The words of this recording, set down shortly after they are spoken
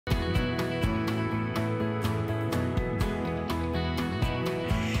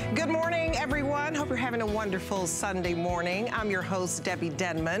you're having a wonderful Sunday morning. I'm your host, Debbie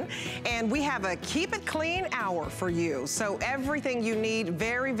Denman, and we have a Keep It Clean hour for you. So everything you need,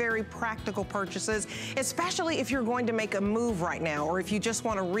 very, very practical purchases, especially if you're going to make a move right now, or if you just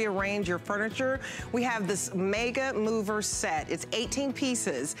want to rearrange your furniture. We have this mega mover set. It's 18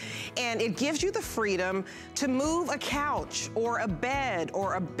 pieces, and it gives you the freedom to move a couch or a bed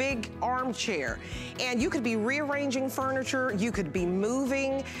or a big armchair. And you could be rearranging furniture, you could be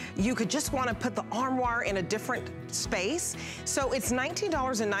moving, you could just want to put the armoire in a different space. So it's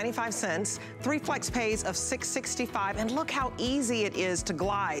 $19.95, 3 flex pays of $665, and look how easy it is to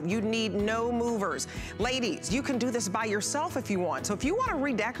glide. You need no movers. Ladies, you can do this by yourself if you want. So if you want to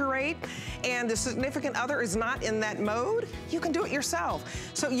redecorate and the significant other is not in that mode, you can do it yourself.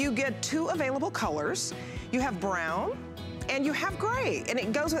 So you get 2 available colors. You have brown, and you have gray, and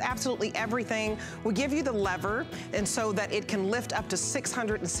it goes with absolutely everything. We give you the lever, and so that it can lift up to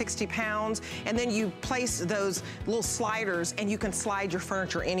 660 pounds, and then you place those little sliders, and you can slide your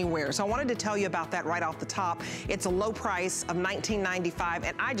furniture anywhere. So I wanted to tell you about that right off the top. It's a low price of $19.95,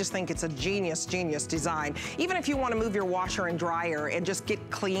 and I just think it's a genius, genius design. Even if you want to move your washer and dryer and just get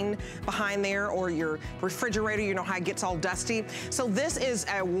clean behind there, or your refrigerator, you know how it gets all dusty. So this is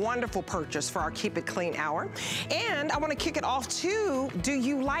a wonderful purchase for our Keep It Clean hour. And I want to kick it off too. Do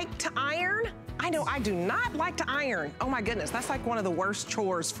you like to iron? I know I do not like to iron. Oh my goodness, that's like one of the worst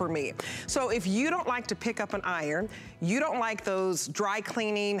chores for me. So if you don't like to pick up an iron, you don't like those dry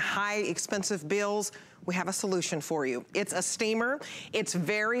cleaning, high expensive bills, we have a solution for you. It's a steamer. It's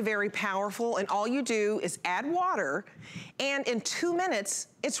very, very powerful, and all you do is add water, and in 2 minutes,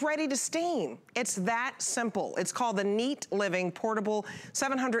 it's ready to steam. It's that simple. It's called the Neat Living Portable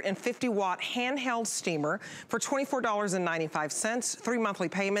 750 watt handheld steamer for $24.95, 3 monthly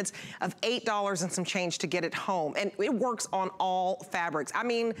payments of $8 and some change to get it home. And it works on all fabrics. I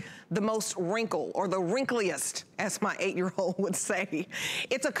mean, the most wrinkle, or the wrinkliest, as my 8-year-old would say.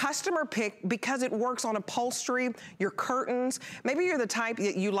 It's a customer pick because it works on upholstery, your curtains. Maybe you're the type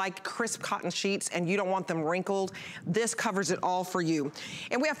that you like crisp cotton sheets and you don't want them wrinkled. This covers it all for you.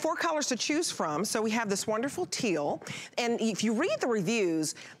 And we have 4 colors to choose from. So we have this wonderful teal. And if you read the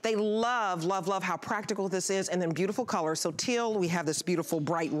reviews, they love, love, love how practical this is, and then beautiful colors. So teal, we have this beautiful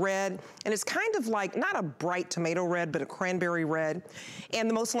bright red. And it's kind of like, not a bright tomato red, but a cranberry red. And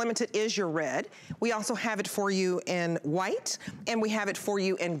the most limited is your red. We also have it for you in white, and we have it for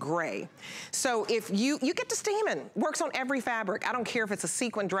you in gray. So if you get to steaming, works on every fabric. I don't care if it's a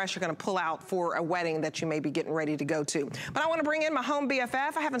sequin dress you're gonna pull out for a wedding that you may be getting ready to go to. But I wanna bring in my home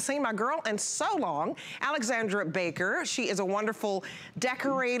BFF. I haven't seen my girl in so long, Alexandra Baker. She is a wonderful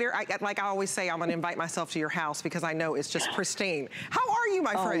decorator. Like I always say, I'm gonna invite myself to your house because I know it's just pristine. How are you,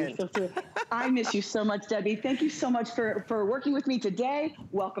 my friend? So I miss you so much, Debbie. Thank you so much for working with me today.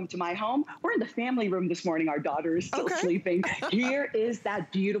 Welcome to my home. We're in the family room this morning. Our daughter is still sleeping. Here is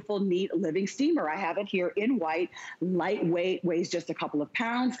that beautiful, Neat Living steamer. I have it here in white, lightweight, weighs just a couple of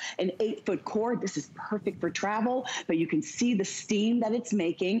pounds, an 8-foot cord. This is perfect for travel, but you can see the steam that it's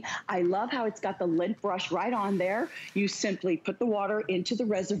making. I love how it's got the lint brush right on there. You simply put the water into the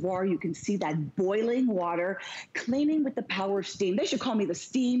reservoir. You can see that boiling water, cleaning with the power of steam. They should call me the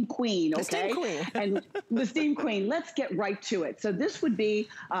steam queen, okay? The steam queen. And the steam queen. Let's get right to it. So this would be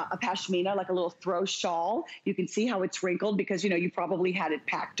a pashmina, like a little throw shawl. You can see how it's wrinkled because, you know, you probably had it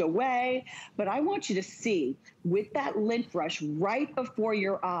packed away. But I want you to see, with that lint brush right before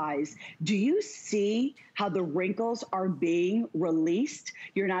your eyes, do you see how the wrinkles are being released?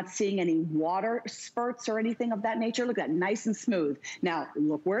 You're not seeing any water spurts or anything of that nature. Look at that, nice and smooth. Now,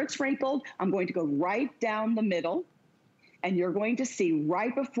 look where it's wrinkled. I'm going to go right down the middle, and you're going to see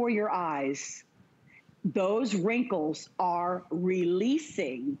right before your eyes, those wrinkles are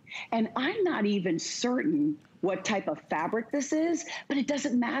releasing. And I'm not even certain what type of fabric this is, but it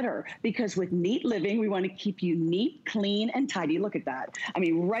doesn't matter because with Neat Living, we want to keep you neat, clean, and tidy. Look at that. I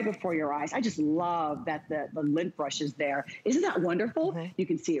mean, right before your eyes. I just love that the lint brush is there. Isn't that wonderful? You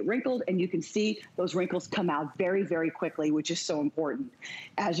can see it wrinkled, and you can see those wrinkles come out very, very quickly, which is so important.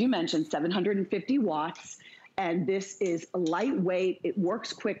 As you mentioned, 750 watts, and this is lightweight. It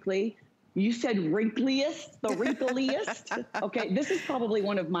works quickly. You said wrinkliest, the wrinkliest. Okay, this is probably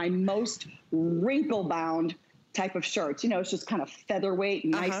one of my most wrinkle-bound type of shirts. You know, it's just kind of featherweight,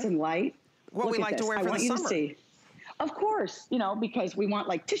 nice and light. What we like to wear for the summer. I want you to see. Of course, you know, because we want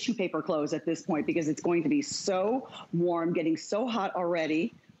like tissue paper clothes at this point because it's going to be so warm, getting so hot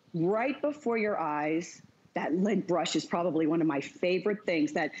already. Right before your eyes, That lint brush is probably one of my favorite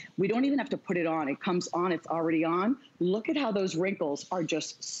things that we don't even have to put it on. It comes on, it's already on. Look at how those wrinkles are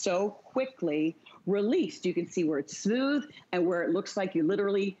just so quickly released. You can see where it's smooth and where it looks like you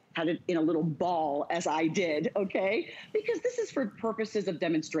literally had it in a little ball, as I did, okay? Because this is for purposes of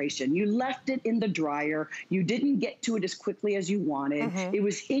demonstration. You left it in the dryer. You didn't get to it as quickly as you wanted. It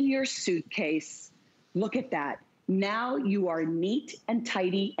was in your suitcase. Look at that. Now you are neat and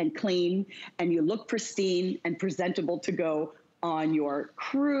tidy and clean, and you look pristine and presentable to go on your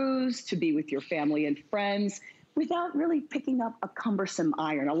cruise, to be with your family and friends, without really picking up a cumbersome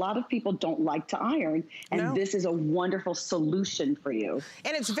iron. A lot of people don't like to iron, and this is a wonderful solution for you.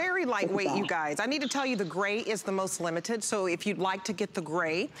 And it's very lightweight, you guys. I need to tell you the gray is the most limited, so if you'd like to get the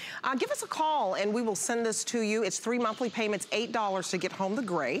gray, give us a call and we will send this to you. It's 3 monthly payments, $8 to get home the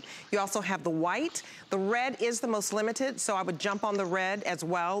gray. You also have the white. The red is the most limited, so I would jump on the red as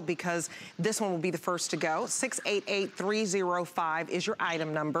well because this one will be the first to go. 688305 is your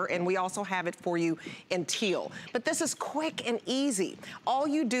item number, and we also have it for you in teal. But this is quick and easy. All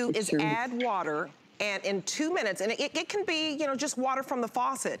you do is add water, and in 2 minutes, and it can be, you know, just water from the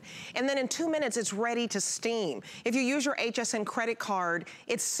faucet. And then in 2 minutes, it's ready to steam. If you use your HSN credit card,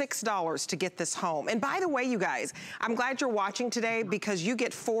 it's $6 to get this home. And by the way, you guys, I'm glad you're watching today because you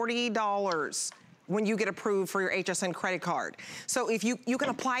get $40 when you get approved for your HSN credit card. So if you can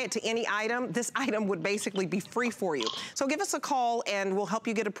apply it to any item, this item would basically be free for you. So give us a call and we'll help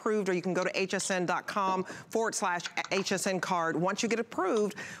you get approved, or you can go to hsn.com/HSN card. Once you get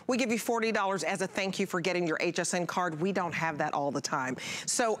approved, we give you $40 as a thank you for getting your HSN card. We don't have that all the time.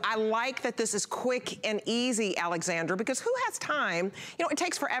 So I like that this is quick and easy, Alexandra, because who has time? You know, it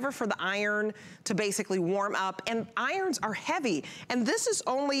takes forever for the iron to basically warm up, and irons are heavy. And this is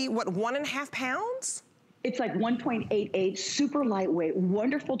only, what, 1.5 pounds? It's like 1.88, super lightweight,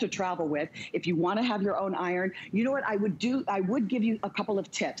 wonderful to travel with. If you want to have your own iron, you know what I would do? I would give you a couple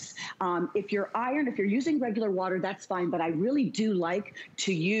of tips. If you're using regular water, that's fine, but I really do like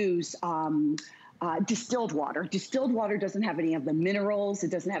to use distilled water. Distilled water doesn't have any of the minerals. It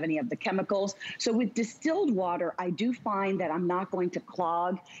doesn't have any of the chemicals. So with distilled water, I do find that I'm not going to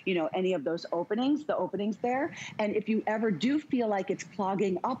clog, you know, any of those openings, the openings there. And if you ever do feel like it's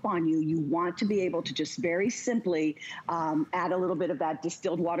clogging up on you, you want to be able to just very simply add a little bit of that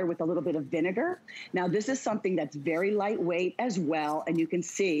distilled water with a little bit of vinegar. Now, this is something that's very lightweight as well. And you can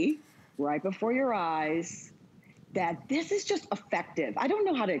see right before your eyes that this is just effective. I don't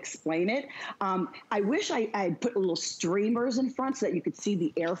know how to explain it. I wish I had put little streamers in front so that you could see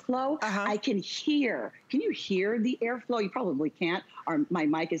the airflow. I can hear. Can you hear the airflow? You probably can't. My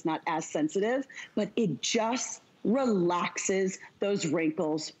mic is not as sensitive, but it just relaxes those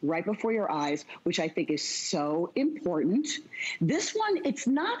wrinkles right before your eyes, which I think is so important. This one, it's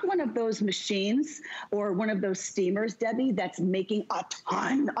not one of those machines or one of those steamers, Debbie, that's making a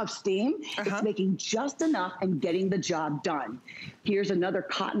ton of steam. It's making just enough and getting the job done. Here's another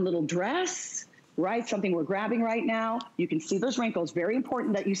cotton little dress, right? Something we're grabbing right now. You can see those wrinkles. Very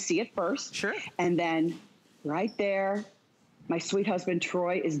important that you see it first. Sure. And then right there, my sweet husband,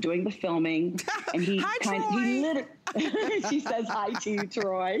 Troy, is doing the filming. And he she says hi to you,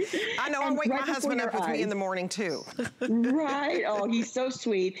 Troy. I know, I wake my husband up with me in the morning too. Right, oh, he's so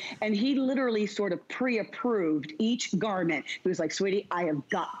sweet. And he literally sort of pre-approved each garment. He was like, sweetie, I have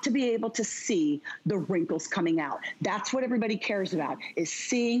got to be able to see the wrinkles coming out. That's what everybody cares about, is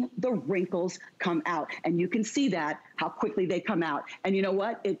seeing the wrinkles come out. And you can see that, how quickly they come out. And you know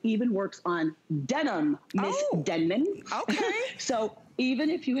what? It even works on denim, Miss Denman. Okay. So even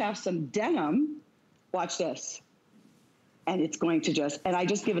if you have some denim, watch this. And it's going to just, and I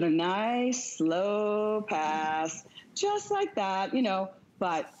just give it a nice slow pass, just like that, you know,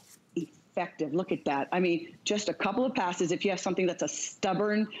 but effective. Look at that. I mean, just a couple of passes. If you have something that's a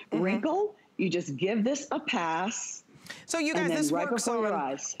stubborn wrinkle, you just give this a pass. So you guys, this works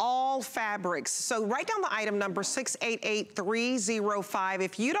on all fabrics. So write down the item number 688305.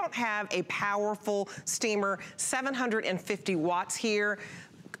 If you don't have a powerful steamer, 750 watts here,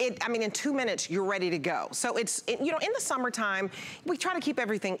 I mean, in 2 minutes, you're ready to go. So it's, you know, in the summertime, we try to keep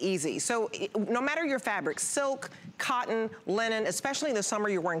everything easy. So no matter your fabric, silk, cotton, linen, especially in the summer,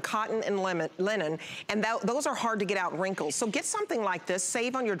 you're wearing cotton and linen, and those are hard to get out wrinkles. So get something like this,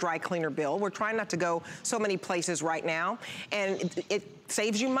 save on your dry cleaner bill. We're trying not to go so many places right now. And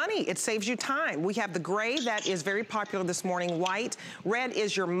saves you money, it saves you time. We have the gray that is very popular this morning, white, red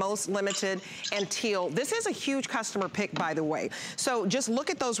is your most limited, and teal. This is a huge customer pick, by the way. So just look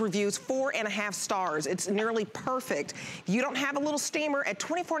at those reviews, 4.5 stars. It's nearly perfect. You don't have a little steamer at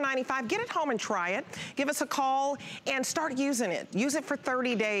 $24.95, get it home and try it. Give us a call and start using it. Use it for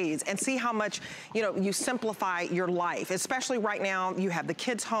 30 days and see how much, you know, you simplify your life, especially right now. You have the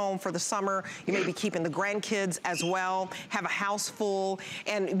kids home for the summer. You may be keeping the grandkids as well, have a house full.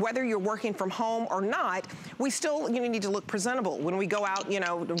 And whether you're working from home or not, we still need to look presentable. When we go out, you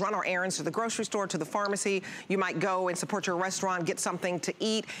know, to run our errands to the grocery store, to the pharmacy, you might go and support your restaurant, get something to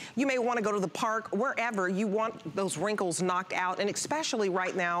eat. You may want to go to the park, wherever. You want those wrinkles knocked out, and especially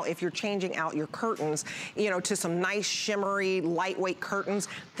right now, if you're changing out your curtains, you know, to some nice shimmery, lightweight curtains,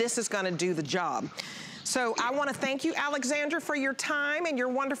 this is going to do the job. So I want to thank you, Alexandra, for your time and your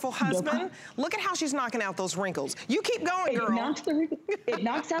wonderful husband. Look at how she's knocking out those wrinkles. You keep going, girl. It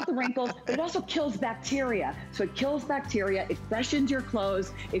knocks out the wrinkles, but it also kills bacteria. So it kills bacteria. It freshens your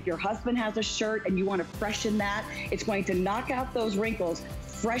clothes. If your husband has a shirt and you want to freshen that, it's going to knock out those wrinkles,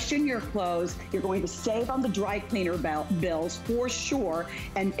 freshen your clothes. You're going to save on the dry cleaner bills for sure,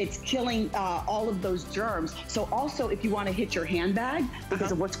 and it's killing all of those germs. So also, if you want to hit your handbag,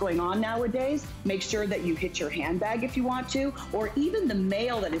 because of what's going on nowadays, make sure that you hit your handbag if you want to, or even the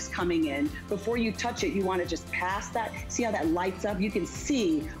mail that is coming in. Before you touch it, you want to just pass that. See how that lights up? You can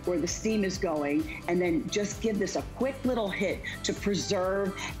see where the steam is going, and then just give this a quick little hit to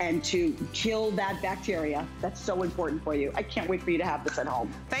preserve and to kill that bacteria. That's so important for you. I can't wait for you to have this at home.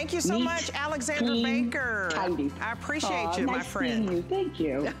 Thank you so much, Alexandra Baker. Tidy. I appreciate you, my friend. Nice seeing you. Thank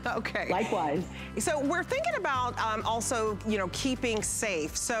you. Okay. Likewise. So we're thinking about also, you know, keeping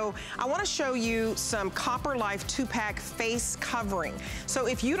safe. So I want to show you some Copper Life 2-pack face covering. So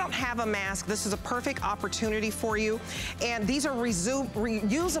if you don't have a mask, this is a perfect opportunity for you. And these are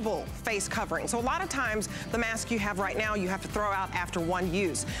reusable face coverings. So a lot of times the mask you have right now, you have to throw out after one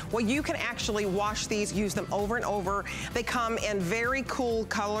use. Well, you can actually wash these, use them over and over. They come in very cool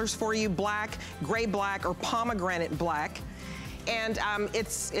colors for you, black, gray black, or pomegranate black. And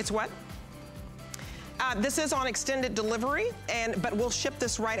it's what? This is on extended delivery, but we'll ship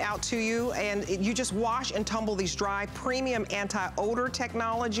this right out to you, and you just wash and tumble these dry. Premium anti-odor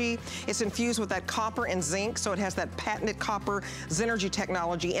technology. It's infused with that copper and zinc, so it has that patented copper Synergy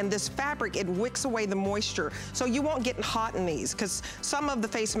technology. And this fabric, it wicks away the moisture, so you won't get hot in these, because some of the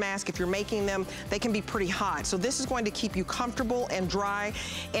face masks, if you're making them, they can be pretty hot. So this is going to keep you comfortable and dry,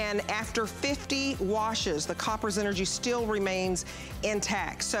 and after 50 washes, the copper Synergy still remains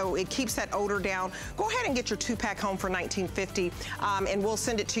intact, so it keeps that odor down. Go ahead and get your 2-pack home for $19.50, and we'll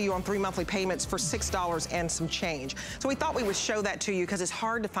send it to you on 3 monthly payments for $6 and some change. So we thought we would show that to you because it's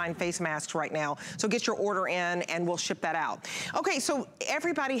hard to find face masks right now. So get your order in and we'll ship that out. Okay, so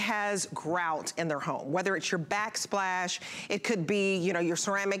everybody has grout in their home, whether it's your backsplash, it could be, you know, your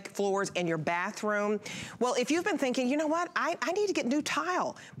ceramic floors in your bathroom. Well, if you've been thinking, you know what, I need to get new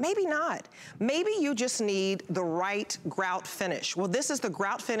tile. Maybe not. Maybe you just need the right grout finish. Well, this is the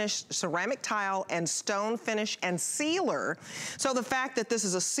grout finish ceramic tile and stone finish and sealer. So the fact that this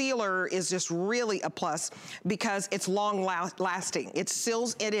is a sealer is just really a plus because it's long lasting. It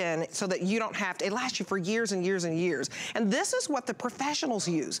seals it in so that you don't have to, it lasts you for years and years and years. And this is what the professionals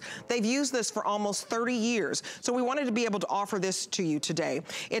use. They've used this for almost 30 years. So we wanted to be able to offer this to you today.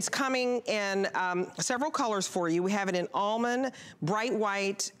 It's coming in several colors for you. We have it in almond, bright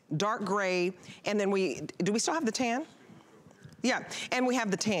white, dark gray, and then do we still have the tan? Yeah, and we have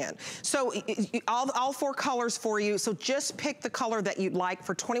the tan. So all 4 colors for you. So just pick the color that you'd like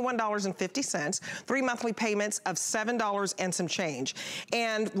for $21.50, 3 monthly payments of $7 and some change.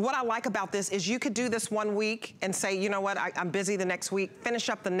 And what I like about this is you could do this 1 week and say, you know what, I'm busy the next week, finish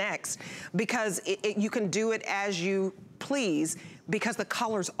up the next, because you can do it as you please, because the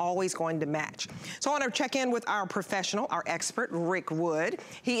color's always going to match. So I want to check in with our professional, our expert, Rick Wood.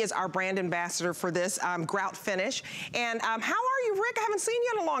 He is our brand ambassador for this grout finish. And how are you, Rick? I haven't seen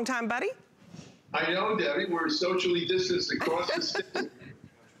you in a long time, buddy. I know, Debbie. We're socially distanced across the city.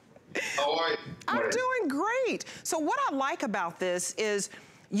 How are you? I'm doing great. So what I like about this is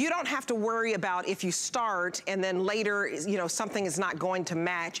you don't have to worry about if you start and then later, you know, something is not going to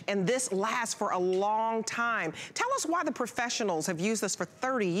match. And this lasts for a long time. Tell us why the professionals have used this for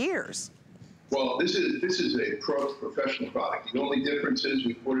 30 years. Well, this is a professional product. The only difference is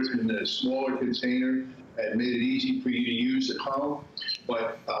we put it in a smaller container and made it easy for you to use at home.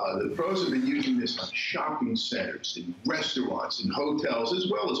 But the pros have been using this on shopping centers, in restaurants, in hotels,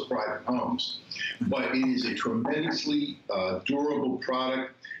 as well as private homes. But it is a tremendously durable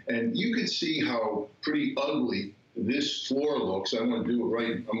product. And you can see how pretty ugly this floor looks. I'm going to do it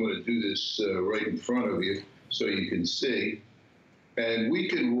right. I'm going to do this right in front of you so you can see. And we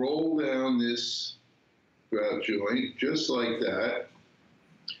can roll down this grout joint just like that.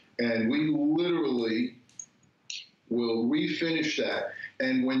 And we literally will refinish that.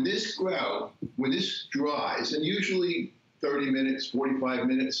 And when this grout, when this dries, and usually 30 minutes, 45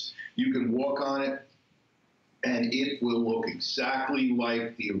 minutes, you can walk on it and it will look exactly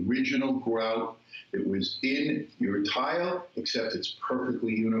like the original grout that was in your tile, except it's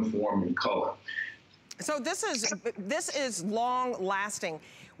perfectly uniform in color. So this is long lasting.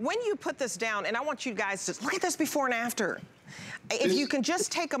 When you put this down, and I want you guys to look at this before and after. If you can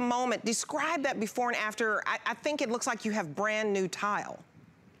just take a moment, describe that before and after. I think it looks like you have brand new tile.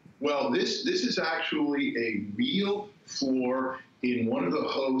 Well, this is actually a real floor in one of the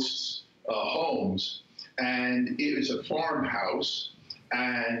host's homes, and it is a farmhouse,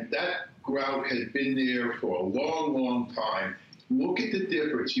 and that grout had been there for a long, long time. Look at the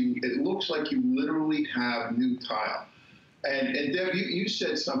difference. It looks like you literally have new tile. And Deb, you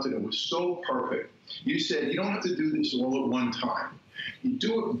said something that was so perfect. You said you don't have to do this all at one time. You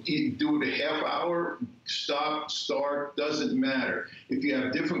do it a half hour, stop, start, doesn't matter. If you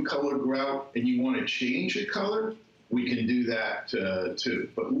have different color grout and you want to change the color, we can do that too.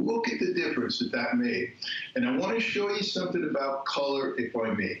 But look at the difference that made. And I want to show you something about color, if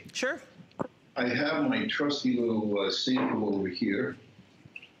I may. Sure. I have my trusty little sample over here.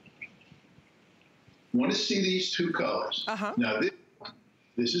 Want to see these two colors? Now,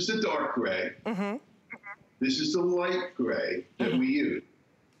 this is the dark gray. This is the light gray that we use.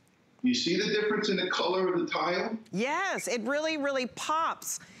 You see the difference in the color of the tile? Yes, it really, really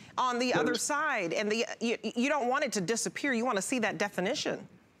pops on the other side. And you don't want it to disappear. You want to see that definition.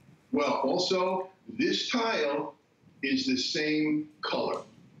 Well, also, this tile is the same color.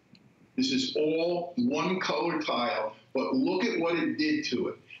 This is all one color tile, but look at what it did to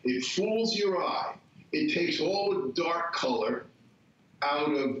it. It fools your eye. It takes all the dark color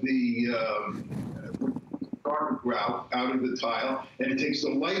out of the dark grout out of the tile, and it takes the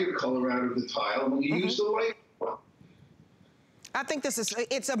lighter color out of the tile when you use the light one. I think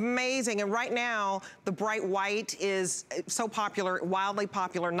it's amazing. And right now, the bright white is so popular, wildly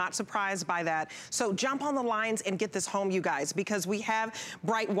popular, not surprised by that. So jump on the lines and get this home, you guys, because we have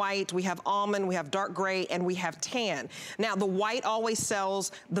bright white, we have almond, we have dark gray, and we have tan. Now, the white always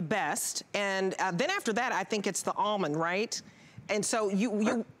sells the best. And then after that, I think it's the almond, right? And so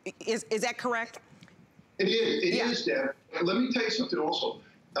is that correct? It is, it is, Deb. Let me tell you something also.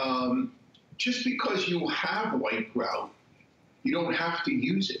 Just because you have white grout, you don't have to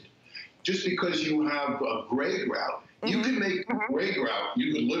use it. Just because you have a gray grout, you can make gray grout,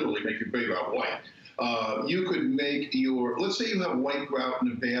 you could literally make your gray grout white. You could make your, let's say you have white grout in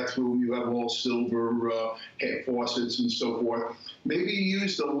the bathroom, you have all silver faucets and so forth. Maybe you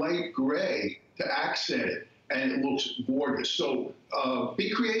use the light gray to accent it, and it looks gorgeous. So be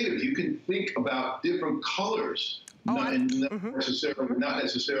creative. You can think about different colors. Not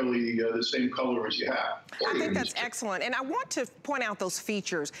necessarily the same color as you have. I think that's excellent. And I want to point out those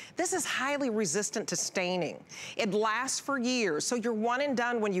features. This is highly resistant to staining. It lasts for years. So you're one and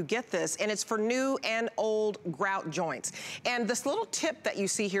done when you get this, and it's for new and old grout joints. And this little tip that you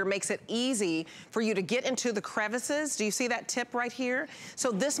see here makes it easy for you to get into the crevices. Do you see that tip right here?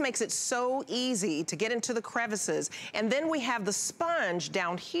 So this makes it so easy to get into the crevices. And then we have the sponge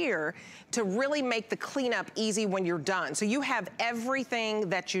down here to really make the cleanup easy when you're done. So you have everything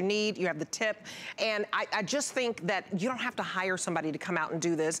that you need. You have the tip. And I just think that you don't have to hire somebody to come out and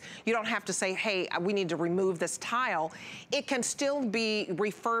do this. You don't have to say, hey, we need to remove this tile. It can still be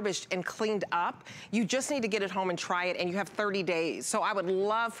refurbished and cleaned up. You just need to get it home and try it, and you have 30 days. So I would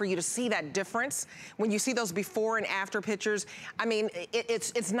love for you to see that difference. When you see those before and after pictures, I mean,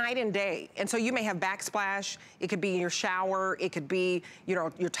 it's night and day. And so you may have backsplash. It could be in your shower. It could be, you know,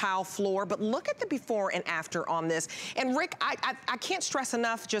 your tile floor. But look at the before and after on this. And Rick, I can't stress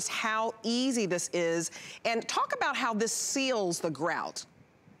enough just how easy this is. And talk about how this seals the grout.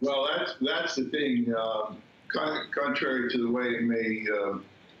 Well, that's the thing. Contrary to the way it may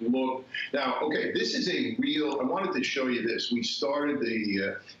look. Now, okay, this is a real, I wanted to show you this. We started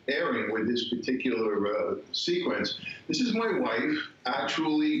the airing with this particular sequence. This is my wife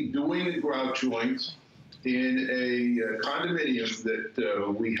actually doing the grout joints in a condominium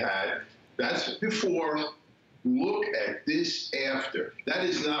that we had. That's before. Look at this after. That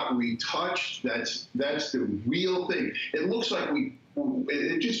is not retouched. That's the real thing. It looks like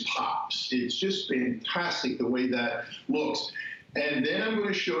it just pops. It's just fantastic the way that looks. And then I'm going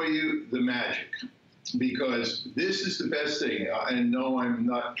to show you the magic, because this is the best thing. And no, I'm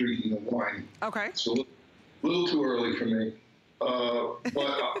not drinking the wine. Okay. So A little too early for me. But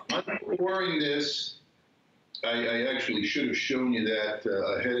I'm pouring this. I actually should have shown you that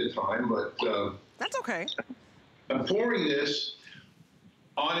ahead of time, but that's okay. I'm pouring this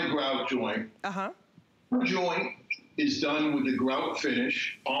on a grout joint. One joint is done with the grout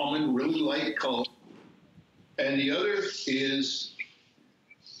finish, almond, really light color, and the other is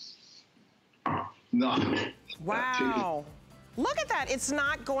not. Wow. Look at that, it's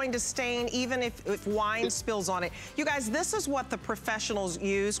not going to stain even if wine spills on it. You guys, this is what the professionals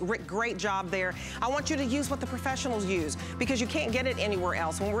use. Rick, great job there. I want you to use what the professionals use because you can't get it anywhere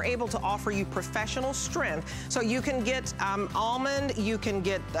else. When we're able to offer you professional strength, so you can get almond, you can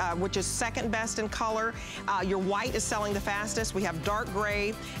get, which is second best in color. Your white is selling the fastest. We have dark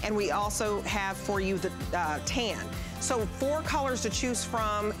gray, and we also have for you the tan. So 4 colors to choose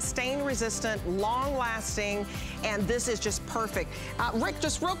from, stain resistant, long lasting, and this is just perfect. Rick,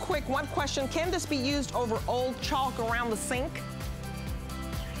 just real quick, one question. Can this be used over old chalk around the sink?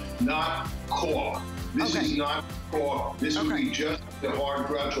 Not caulk. This is not caulk. This would be just the hard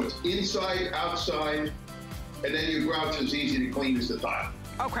grout. So it's inside, outside, and then your grout's as easy to clean as the tile.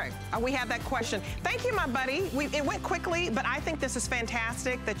 Okay, we have that question. Thank you, my buddy. It went quickly, but I think this is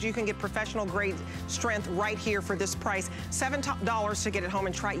fantastic that you can get professional grade strength right here for this price. $7 to get it home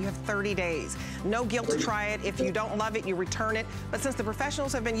and try it. You have 30 days. No guilt to try it. If you don't love it, you return it. But since the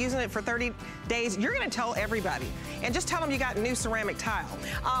professionals have been using it for 30 days, you're gonna tell everybody. And just tell them you got new ceramic tile.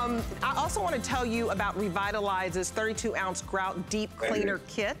 I also want to tell you about Revitalize's 32-ounce grout deep cleaner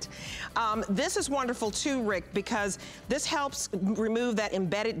kit. This is wonderful too, Rick, because this helps remove that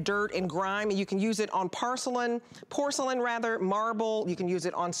embedded dirt and grime, and you can use it on porcelain, marble, you can use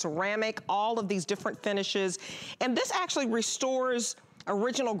it on ceramic, all of these different finishes. And this actually restores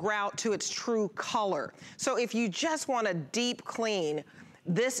original grout to its true color. So if you just want a deep clean,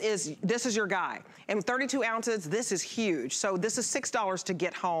 this is your guy. And 32 ounces, this is huge. So this is $6 to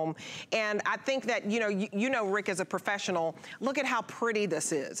get home. And I think that, you know Rick as a professional, look at how pretty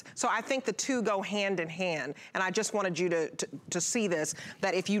this is. So I think the two go hand in hand. And I just wanted you to see this,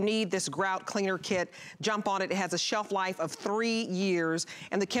 that if you need this grout cleaner kit, jump on it. It has a shelf life of 3 years,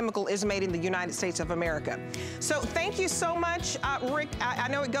 and the chemical is made in the United States of America. So thank you so much, Rick. I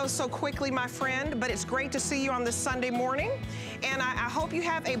know it goes so quickly, my friend, but it's great to see you on this Sunday morning. And I hope you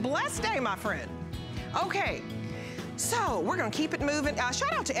have a blessed day, my friend. Okay, so we're gonna keep it moving.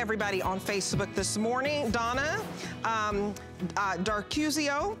 Shout out to everybody on Facebook this morning. Donna,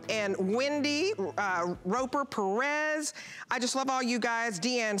 Darcuzio, and Wendy, Roper Perez. I just love all you guys.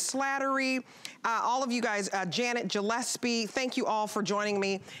 Deanne Slattery, all of you guys, Janet Gillespie, thank you all for joining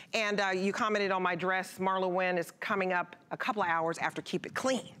me. And you commented on my dress. Marla Wynn is coming up a couple of hours after Keep It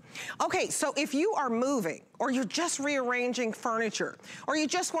Clean. Okay, so if you are moving, or you're just rearranging furniture, or you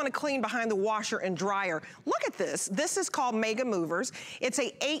just want to clean behind the washer and dryer, look at this. This is called Mega Movers. It's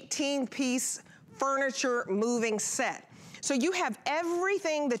a 18-piece furniture moving set. So you have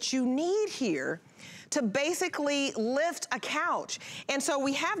everything that you need here to basically lift a couch. And so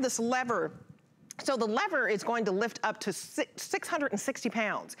we have this lever. So the lever is going to lift up to 660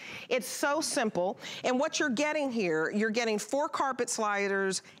 pounds. It's so simple. And what you're getting here, you're getting 4 carpet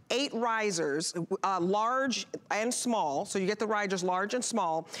sliders, 8 risers, large and small. So you get the risers large and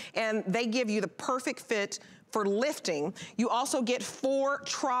small, and they give you the perfect fit for lifting. You also get 4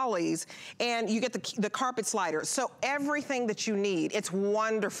 trolleys, and you get the carpet slider. So everything that you need, it's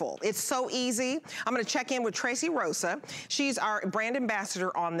wonderful. It's so easy. I'm gonna check in with Tracy Rosa. She's our brand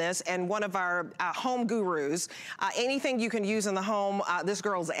ambassador on this and one of our home gurus. Anything you can use in the home, this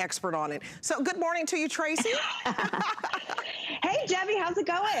girl's an expert on it. So good morning to you, Tracy. Hey, Debbie, how's it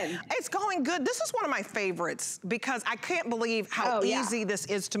going? It's going good. This is one of my favorites because I can't believe how easy this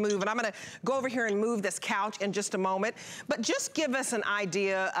is to move. And I'm gonna go over here and move this couch in just a moment, but just give us an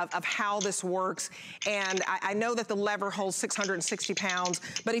idea of how this works. And I know that the lever holds 660 pounds,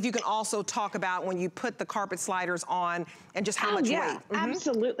 but if you can also talk about when you put the carpet sliders on and just how much weight.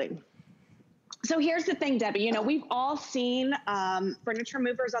 Absolutely. So here's the thing, Debbie, we've all seen furniture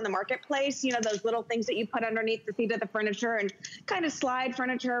movers on the marketplace, those little things that you put underneath the seat of the furniture and kind of slide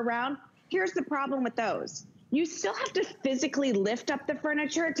furniture around. Here's the problem with those. You still have to physically lift up the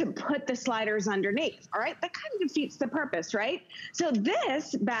furniture to put the sliders underneath, all right? That kind of defeats the purpose, right? So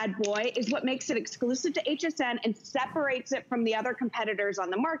this bad boy is what makes it exclusive to HSN and separates it from the other competitors on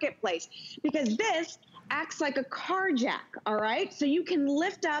the marketplace, because this acts like a car jack, all right? So you can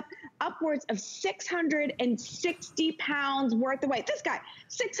lift up upwards of 660 pounds worth of weight. This guy,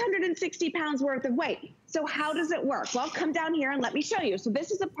 660 pounds worth of weight. So how does it work? Well, come down here and let me show you. So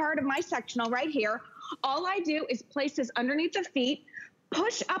this is a part of my sectional right here. All I do is place this underneath the feet,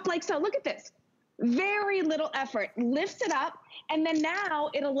 push up like so. Look at this. Very little effort. Lifts it up, and then now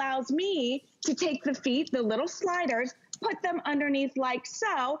it allows me to take the feet, the little sliders, put them underneath like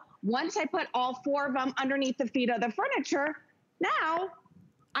so. Once I put all 4 of them underneath the feet of the furniture, now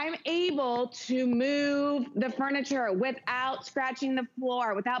I'm able to move the furniture without scratching the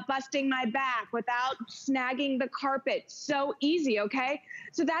floor, without busting my back, without snagging the carpet. So easy, okay?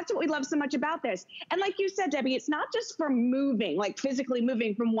 So that's what we love so much about this. And like you said, Debbie, it's not just for moving, like physically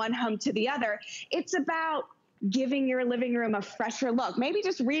moving from one home to the other. It's about giving your living room a fresher look. Maybe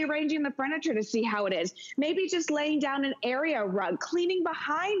just rearranging the furniture to see how it is. Maybe just laying down an area rug, cleaning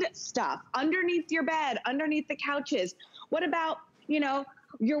behind stuff, underneath your bed, underneath the couches. What about, you know,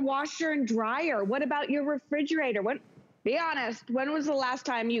 your washer and dryer? What about your refrigerator? Be honest, when was the last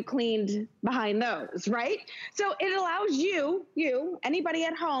time you cleaned behind those, right? So it allows you, anybody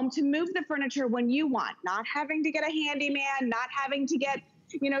at home, to move the furniture when you want, not having to get a handyman, not having to get,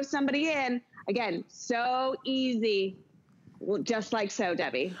 you know, somebody in. Again, so easy. Well, just like so,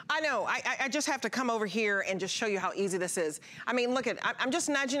 Debbie. I know, I just have to come over here and just show you how easy this is. I mean, look I'm just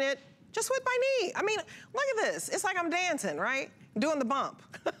nudging it just with my knee. I mean, look at this. It's like I'm dancing, right? Doing the bump.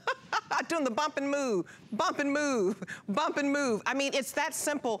 Doing the bump and move, bump and move, bump and move. I mean, it's that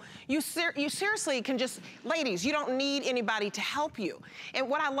simple. You seriously can just, ladies, you don't need anybody to help you. And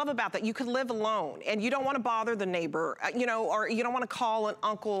what I love about that, you could live alone and you don't want to bother the neighbor, you know, or you don't want to call an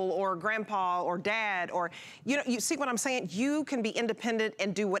uncle or grandpa or dad, or, you know, you see what I'm saying? You can be independent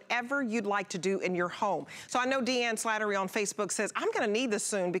and do whatever you'd like to do in your home. So I know Deanne Slattery on Facebook says, I'm going to need this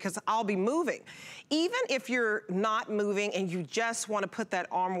soon because I'll be moving. Even if you're not moving and you just want to put that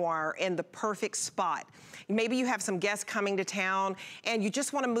armoire in the perfect spot. Maybe you have some guests coming to town and you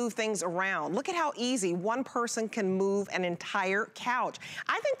just want to move things around. Look at how easy one person can move an entire couch.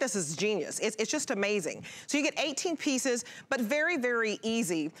 I think this is genius. It's just amazing. So you get 18 pieces, but very, very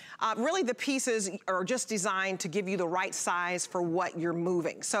easy. Really, the pieces are just designed to give you the right size for what you're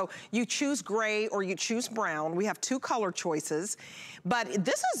moving. So you choose gray or you choose brown. We have 2 color choices, but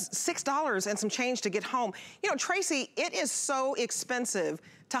this is $6 and some change to get home. You know, Tracy, it is so expensive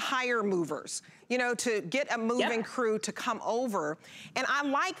to hire movers, you know, to get a moving crew to come over. And I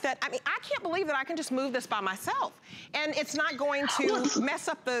like that. I mean, I can't believe that I can just move this by myself and it's not going to mess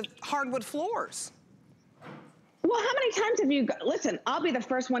up the hardwood floors. Well, how many times have you, listen, I'll be the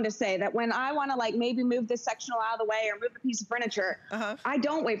first one to say that when I want to like maybe move this sectional out of the way or move a piece of furniture, I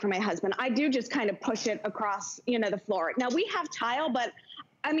don't wait for my husband. I do just kind of push it across, you know, the floor. Now we have tile, but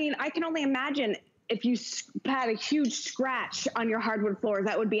I mean, I can only imagine if you had a huge scratch on your hardwood floors,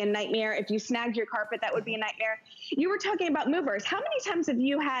 that would be a nightmare. If you snagged your carpet, that would be a nightmare. You were talking about movers. How many times have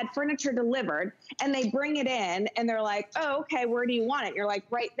you had furniture delivered and they bring it in and they're like, oh, okay, where do you want it? You're like,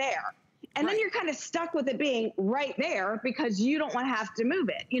 right there. And then you're kind of stuck with it being right there because you don't want to have to move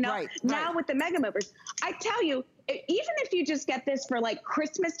it, you know? Now with the mega movers, I tell you, even if you just get this for like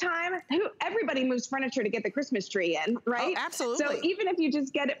Christmas time, everybody moves furniture to get the Christmas tree in, right? Oh, absolutely. So even if you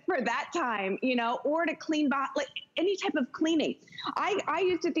just get it for that time, you know, or to clean, like any type of cleaning. I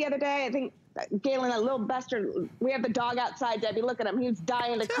used it the other day, I think, Galen, a little bastard. We have the dog outside, Debbie. Look at him. He's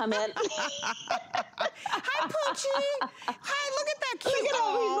dying to come in. Hi, Poochie. Hi, look at that cute. Look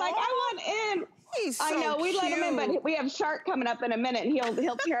at him. He's like, I want in. He's so I know, we cute. let him in, but we have Shark coming up in a minute, and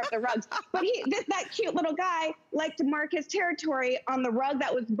he'll tear up the rugs. But that cute little guy liked to mark his territory on the rug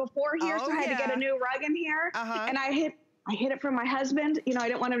that was before here, so I had to get a new rug in here. And I hid it from my husband. You know, I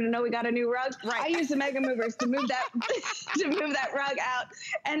didn't want him to know we got a new rug. I used the mega movers to move that to move that rug out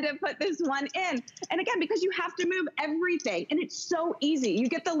and to put this one in. And again, because you have to move everything, and it's so easy. You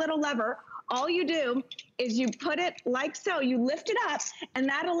get the little lever. All you do is you put it like so, you lift it up, and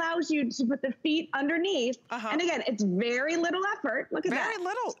that allows you to put the feet underneath. And again, it's very little effort. Look at that. Very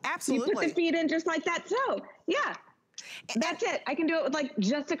little, absolutely. You put the feet in just like that. So, yeah. That's it. I can do it with like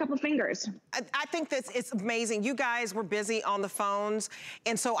just a couple fingers. I think it's amazing. You guys were busy on the phones,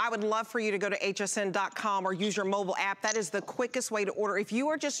 and so I would love for you to go to hsn.com or use your mobile app. That is the quickest way to order. If you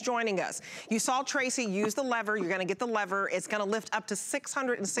are just joining us, you saw Tracy use the lever. You're going to get the lever. It's going to lift up to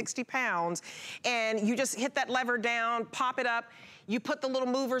 660 pounds, and you just hit that lever down, pop it up. You put the little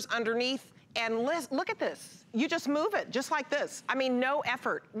movers underneath, and look at this. You just move it just like this. I mean, no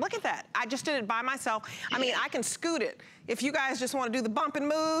effort. Look at that. I just did it by myself. I mean, I can scoot it. If you guys just want to do the bump and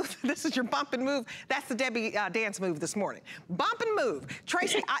move, this is your bump and move. That's the Debbie dance move this morning. Bump and move.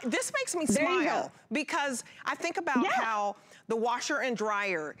 Tracy, this makes me smile because I think about how the washer and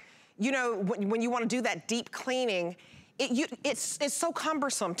dryer, you know, when you want to do that deep cleaning, it's so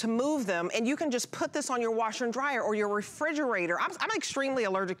cumbersome to move them, and you can just put this on your washer and dryer or your refrigerator. I'm extremely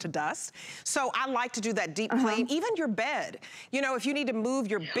allergic to dust, so I like to do that deep clean. Even your bed, you know, if you need to move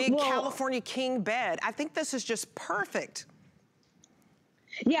your big California king bed, I think this is just perfect.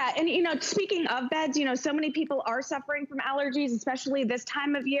 Yeah, and you know, speaking of beds, you know, so many people are suffering from allergies, especially this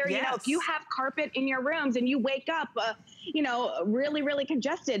time of year. You know, if you have carpet in your rooms and you wake up, you know, really, really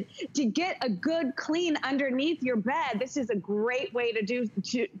congested, to get a good clean underneath your bed, this is a great way to do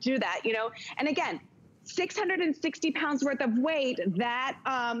that, you know. And again, 660 pounds worth of weight that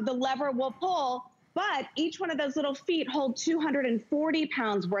the lever will pull, but each one of those little feet hold 240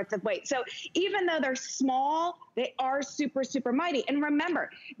 pounds worth of weight. So even though they're small, they are super, super mighty. And remember,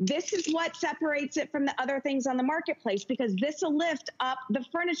 this is what separates it from the other things on the marketplace, because this will lift up the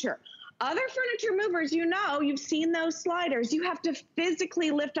furniture. Other furniture movers, you know, you've seen those sliders. You have to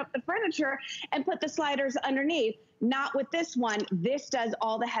physically lift up the furniture and put the sliders underneath. Not with this one. This does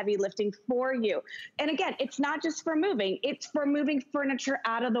all the heavy lifting for you. And again, it's not just for moving, it's for moving furniture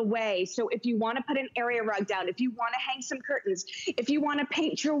out of the way. So if you want to put an area rug down, if you want to hang some curtains, if you want to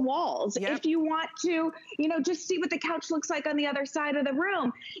paint your walls, if you want to, you know, just see what the couch looks like on the other side of the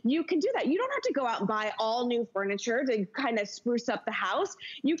room, you can do that. You don't have to go out and buy all new furniture to kind of spruce up the house.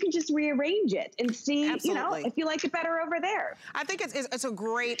 You can just rearrange it and see, you know, if you like it better over there. I think it's a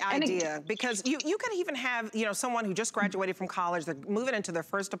great idea, because you could even have, you know, someone who just graduated from college, they're moving into their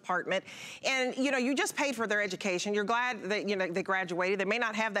first apartment, and you know, you just paid for their education. You're glad that, you know, they graduated. They may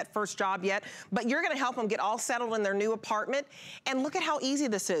not have that first job yet, but you're going to help them get all settled in their new apartment. And look at how easy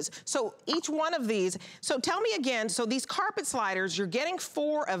this is. So each one of these, so tell me again, so these carpet sliders, you're getting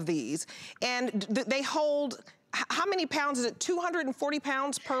 4 of these, and they hold, how many pounds is it? 240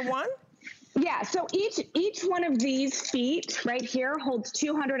 pounds per one? Yeah, so each one of these feet right here holds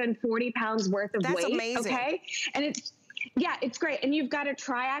 240 pounds worth of weight. That's amazing. Okay, and it's great. And you've got a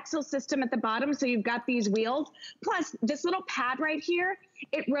triaxle system at the bottom, so you've got these wheels. Plus, this little pad right here,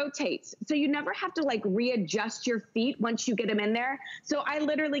 it rotates. So you never have to like readjust your feet once you get them in there. So I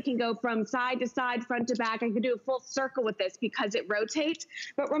literally can go from side to side, front to back. I can do a full circle with this because it rotates.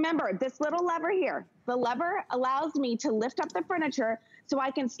 But remember, this little lever here, the lever allows me to lift up the furniture so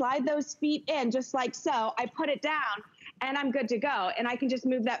I can slide those feet in just like so. I put it down and I'm good to go. And I can just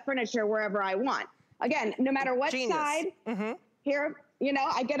move that furniture wherever I want. Again, no matter what side, here, you know,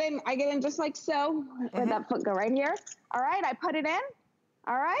 I get in just like so. Where'd that foot go? Right here. All right, I put it in.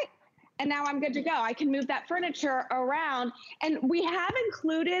 All right. And now I'm good to go. I can move that furniture around. And we have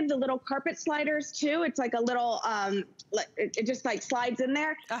included the little carpet sliders too. It's like a little, it just like slides in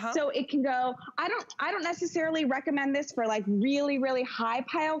there. So it can go, I don't necessarily recommend this for like really, really high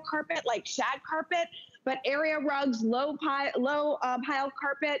pile carpet, like shag carpet, but area rugs, low pile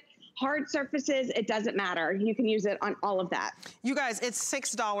carpet, hard surfaces, it doesn't matter. You can use it on all of that. You guys, it's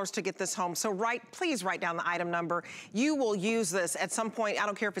 $6 to get this home. So please write down the item number. You will use this at some point. I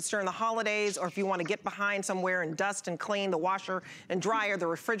don't care if it's during the holidays or if you want to get behind somewhere and dust and clean the washer and dryer, the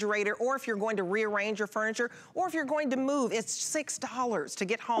refrigerator, or if you're going to rearrange your furniture, or if you're going to move. It's $6 to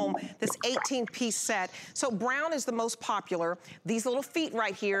get home this 18-piece set. So brown is the most popular. These little feet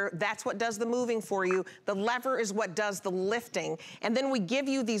right here, that's what does the moving for you. The lever is what does the lifting. And then we give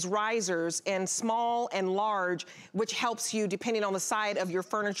you these risers in small and large, which helps you, depending on the side of your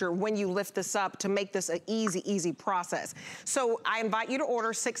furniture, when you lift this up, to make this an easy, easy process. So I invite you to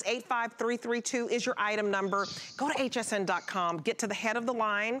order. 685332 is your item number. Go to hsn.com, get to the head of the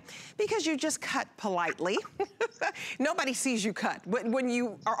line, because you just cut politely. Nobody sees you cut. When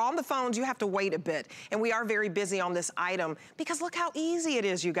you are on the phones, you have to wait a bit. And we are very busy on this item, because look how easy it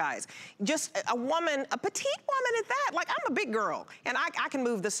is, you guys. Just a woman, a petite woman at that. Like, I'm a big girl, and I can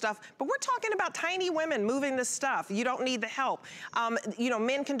move this stuff. But we're talking about tiny women moving this stuff. You don't need the help. You know,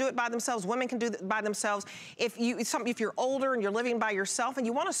 men can do it by themselves. Women can do it by themselves. If you're older and you're living by yourself and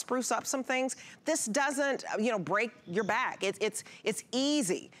you want to spruce up some things, this doesn't, you know, break your back. It's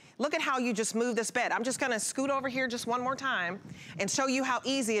easy. Look at how you just move this bed. I'm just gonna scoot over here just one more time and show you how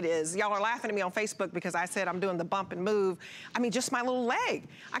easy it is. Y'all are laughing at me on Facebook because I said I'm doing the bump and move. I mean, just my little leg.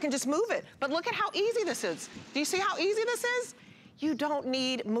 I can just move it. But look at how easy this is. Do you see how easy this is? You don't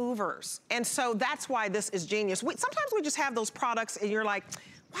need movers. And so that's why this is genius. Sometimes we just have those products and you're like,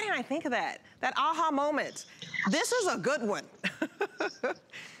 why didn't I think of that? That aha moment. This is a good one.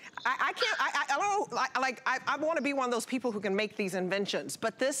 I want to be one of those people who can make these inventions,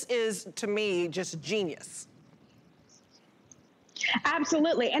 but this is, to me, just genius.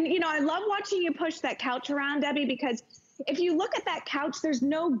 Absolutely. And, you know, I love watching you push that couch around, Debbie, because if you look at that couch, there's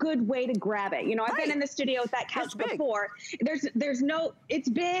no good way to grab it. You know, I've been in the studio with that couch before. There's no, it's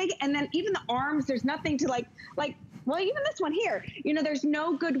big. And then even the arms, there's nothing to like Well, even this one here, you know, there's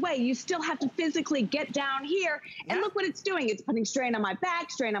no good way. You still have to physically get down here. And look what it's doing. It's putting strain on my back,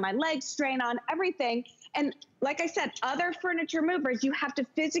 strain on my legs, strain on everything. And like I said, other furniture movers, you have to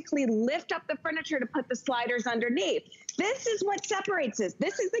physically lift up the furniture to put the sliders underneath. This is what separates us.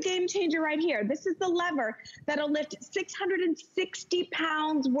 This is the game changer right here. This is the lever that'll lift 660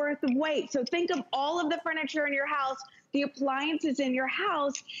 pounds worth of weight. So think of all of the furniture in your house, the appliances in your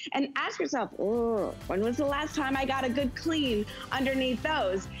house, and ask yourself, oh, when was the last time I got a good clean underneath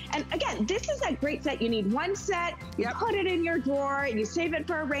those? And again, this is that great set. You need one set, you put it in your drawer, you save it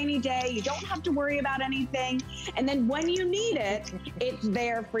for a rainy day, you don't have to worry about anything. And then when you need it, it's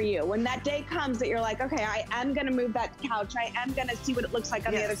there for you. When that day comes that you're like, okay, I am gonna move that couch, I am gonna see what it looks like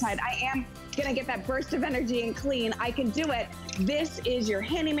on the other side, I am gonna get that burst of energy and clean, I can do it. This is your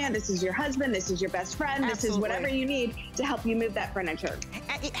handyman, this is your husband, this is your best friend, this is whatever you need to help you move that furniture.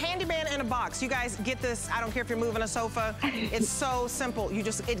 Handyman in a box. You guys get this. I don't care if you're moving a sofa. It's so simple.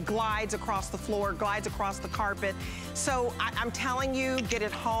 It glides across the floor, glides across the carpet. So I'm telling you, get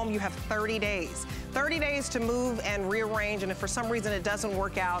it home. You have 30 days. 30 days to move and rearrange, and if for some reason it doesn't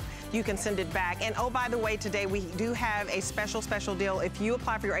work out, you can send it back. And oh, by the way, today we do have a special deal. If you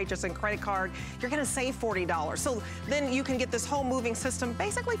apply for your HSN credit card, you're gonna save $40. So then you can get this whole moving system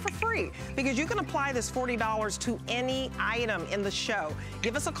basically for free, because you can apply this $40 to any item in the show.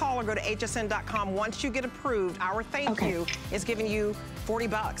 Give us a call or go to hsn.com. Once you get approved, our thank you is giving you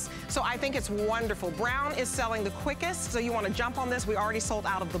 $40. So I think it's wonderful. Brown is selling the quickest, so you want to jump on this. We already sold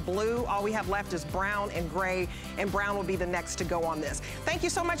out of the blue. All we have left is brown and gray, and brown will be the next to go on this. Thank you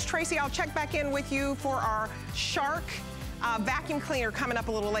so much, Tracy. I'll check back in with you for our Shark vacuum cleaner coming up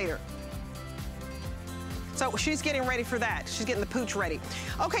a little later. So she's getting ready for that. She's getting the pooch ready.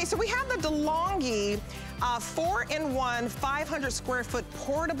 Okay, so we have the DeLonghi 4-in-1 500 square foot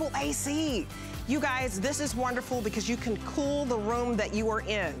portable AC. You guys, this is wonderful because you can cool the room that you are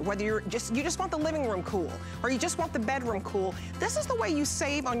in. Whether you just want the living room cool or you just want the bedroom cool, this is the way you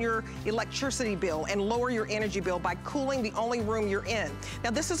save on your electricity bill and lower your energy bill, by cooling the only room you're in.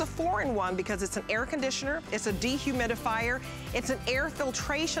 Now this is a 4-in-1 because it's an air conditioner, it's a dehumidifier, it's an air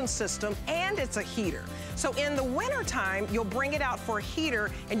filtration system, and it's a heater. So in the winter time, you'll bring it out for a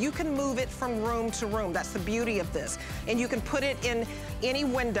heater and you can move it from room to room. That's the beauty of this. And you can put it in any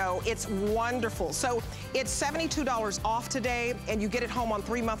window. It's wonderful. So it's $72 off today, and you get it home on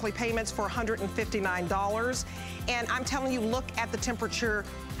 3 monthly payments for $159. And I'm telling you, look at the temperature,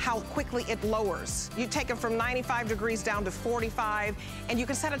 how quickly it lowers. You take it from 95 degrees down to 45, and you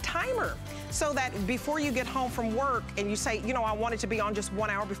can set a timer so that before you get home from work and you say, you know, I want it to be on just 1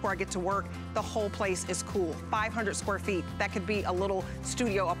 hour before I get to work, the whole place is cool. 500 square feet. That could be a little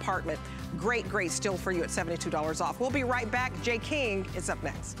studio apartment. Great, great steal for you at $72 off. We'll be right back. Jay King is up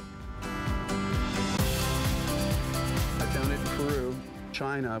next. I've done it in Peru,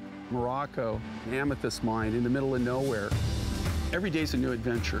 China, Morocco, an amethyst mine in the middle of nowhere. Every day's a new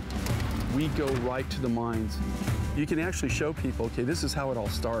adventure. We go right to the mines. You can actually show people, okay, this is how it all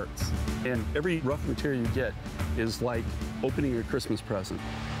starts. And every rough material you get is like opening a Christmas present.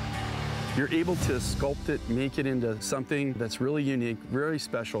 You're able to sculpt it, make it into something that's really unique, very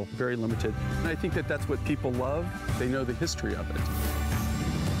special, very limited. And I think that that's what people love. They know the history of it.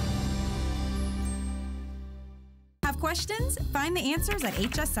 Have questions? Find the answers at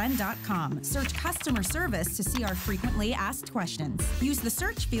hsn.com. Search customer service to see our frequently asked questions. Use the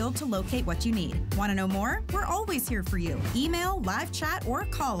search field to locate what you need. Want to know more? We're always here for you. Email, live chat, or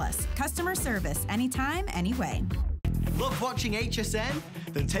call us. Customer service, anytime, anyway. Love watching HSN?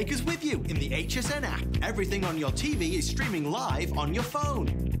 Then take us with you in the HSN app. Everything on your TV is streaming live on your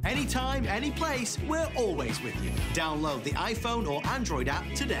phone. Anytime, any place, we're always with you. Download the iPhone or Android app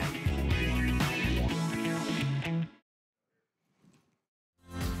today.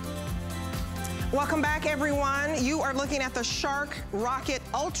 Welcome back, everyone. You are looking at the Shark Rocket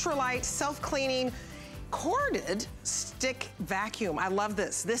Ultralight Self-Cleaning Corded Stick Vacuum. I love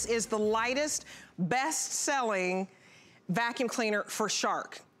this. This is the lightest, best-selling vacuum cleaner for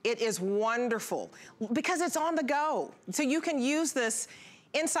Shark. It is wonderful because it's on the go. So you can use this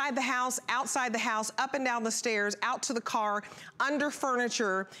inside the house, outside the house, up and down the stairs, out to the car, under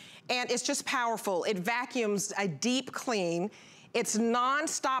furniture, and it's just powerful. It vacuums a deep clean. It's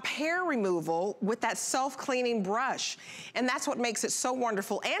non-stop hair removal with that self-cleaning brush. And that's what makes it so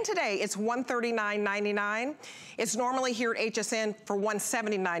wonderful. And today, it's $139.99. It's normally here at HSN for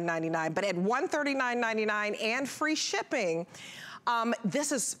 $179.99. But at $139.99 and free shipping,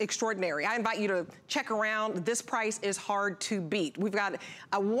 This is extraordinary. I invite you to check around. This price is hard to beat. We've got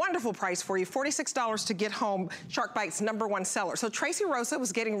a wonderful price for you, $46 to get home, Shark Bite's #1 seller. So Tracy Rosa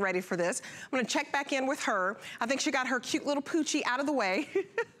was getting ready for this. I'm gonna check back in with her. I think she got her cute little poochie out of the way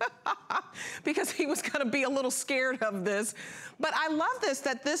because he was gonna be a little scared of this. But I love this,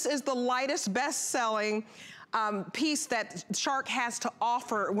 that this is the lightest, best-selling piece that Shark has to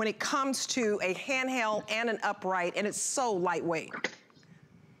offer when it comes to a handheld and an upright, and it's so lightweight.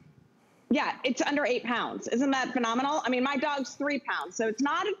 Yeah, it's under 8 pounds. Isn't that phenomenal? I mean, my dog's 3 pounds, so it's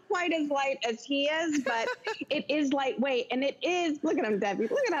not quite as light as he is, but it is lightweight, and it is, look at him, Debbie,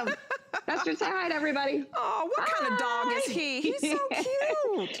 look at him. Buster, say hi to everybody. Oh, what kind of dog is he? He's so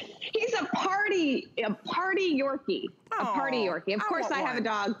cute. He's a party Yorkie. A party Yorkie. Of course, I have a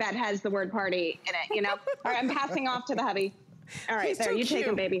dog that has the word party in it, you know? All right, I'm passing off to the hubby. All right, there, you take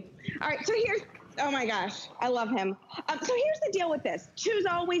him, baby. All right, so here's, oh my gosh, I love him. So here's the deal with this. 2's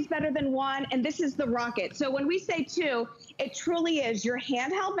always better than 1, and this is the Rocket. So when we say 2, it truly is your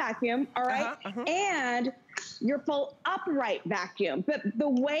handheld vacuum, all right? And your full upright vacuum. But the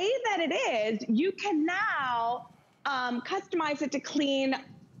way that it is, you can now customize it to clean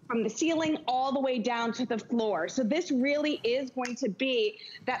from the ceiling all the way down to the floor. So this really is going to be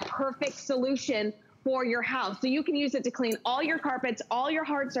that perfect solution for your house. So you can use it to clean all your carpets, all your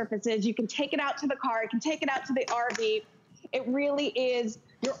hard surfaces. You can take it out to the car. You can take it out to the RV. It really is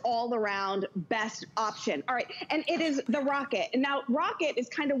your all-around best option. All right, and it is the Rocket. And now Rocket is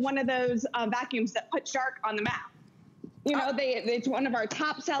kind of one of those vacuums that put Shark on the map. You know, it's one of our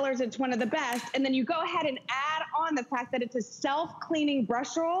top sellers. It's one of the best. And then you go ahead and add on the fact that it's a self-cleaning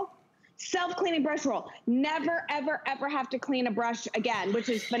brush roll. Self-cleaning brush roll. Never, ever, ever have to clean a brush again, which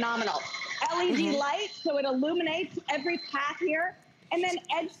is phenomenal. LED light, so it illuminates every path here. And then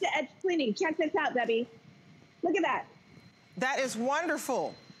edge-to-edge cleaning. Check this out, Debbie. Look at that. That is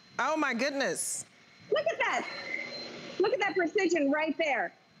wonderful. Oh, my goodness. Look at that. Look at that precision right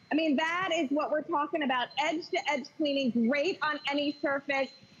there. I mean, that is what we're talking about. Edge-to-edge cleaning, great on any surface,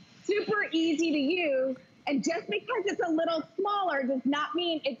 super easy to use. And just because it's a little smaller does not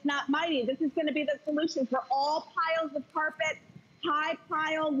mean it's not mighty. This is going to be the solution for all piles of carpet, high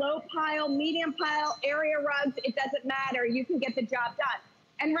pile, low pile, medium pile, area rugs. It doesn't matter. You can get the job done.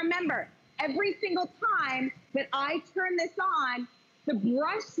 And remember, every single time that I turn this on, the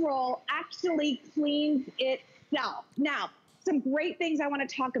brush roll actually cleans itself. Now, some great things I want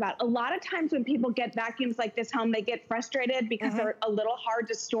to talk about. A lot of times when people get vacuums like this home, they get frustrated because they're a little hard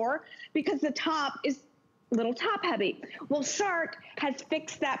to store because the top is a little top heavy. Well, Shark has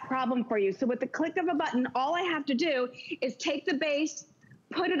fixed that problem for you. So with the click of a button, all I have to do is take the base,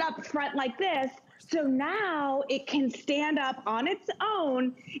 put it up front like this. So now it can stand up on its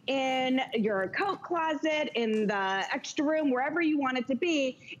own in your coat closet, in the extra room, wherever you want it to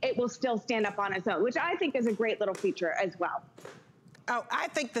be, it will still stand up on its own, which I think is a great little feature as well. Oh, I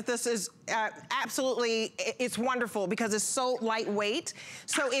think that this is absolutely, it's wonderful because it's so lightweight.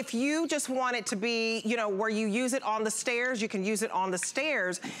 So if you just want it to be, you know, where you use it on the stairs, you can use it on the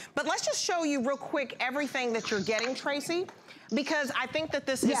stairs. But let's just show you real quick everything that you're getting, Tracy, because I think that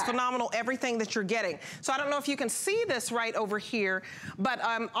this is phenomenal, everything that you're getting. So I don't know if you can see this right over here, but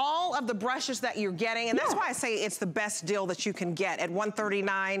all of the brushes that you're getting, and that's why I say it's the best deal that you can get at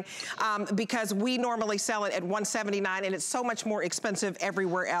 $139, because we normally sell it at $179, and it's so much more expensive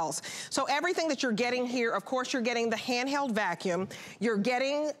everywhere else. So everything that you're getting here, of course, you're getting the handheld vacuum, you're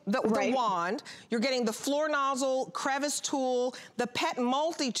getting the wand, you're getting the floor nozzle, crevice tool, the pet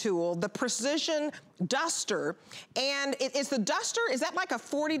multi-tool, the precision duster, and is the duster, is that like a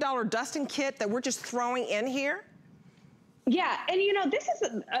 $40 dusting kit that we're just throwing in here? Yeah, and you know, this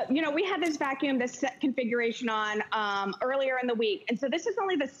is, you know, we had this vacuum, this set configuration on earlier in the week. And so this is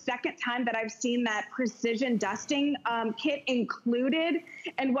only the second time that I've seen that precision dusting kit included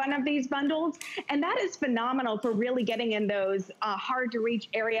in one of these bundles. And that is phenomenal for really getting in those hard to reach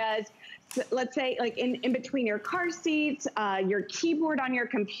areas. So let's say like in between your car seats, your keyboard on your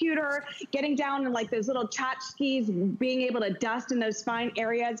computer, getting down in like those little tchotchkes, being able to dust in those fine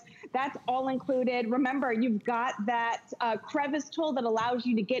areas. That's all included. Remember, you've got that crevice tool that allows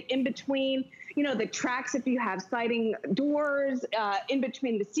you to get in between, you know, the tracks if you have sliding doors, in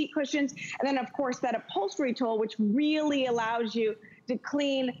between the seat cushions. And then, of course, that upholstery tool, which really allows you to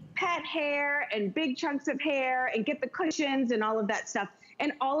clean pet hair and big chunks of hair and get the cushions and all of that stuff.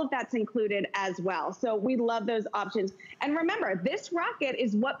 And all of that's included as well. So we love those options. And remember, this Rocket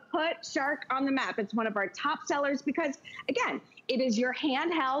is what put Shark on the map. It's one of our top sellers because, again, it is your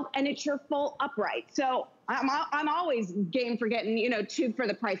handheld and it's your full upright. So I'm always game for getting, you know, 2 for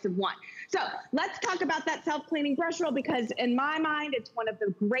the price of 1. So let's talk about that self-cleaning brush roll, because in my mind, it's one of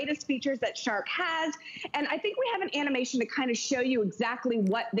the greatest features that Shark has. And I think we have an animation to kind of show you exactly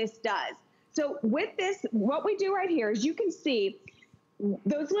what this does. So with this, what we do right here is you can see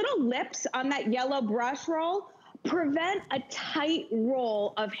those little lips on that yellow brush roll prevent a tight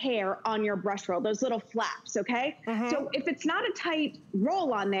roll of hair on your brush roll, those little flaps, okay? So if it's not a tight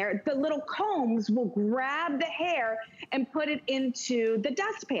roll on there, the little combs will grab the hair and put it into the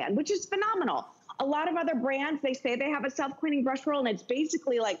dustpan, which is phenomenal. A lot of other brands, they say they have a self-cleaning brush roll, and it's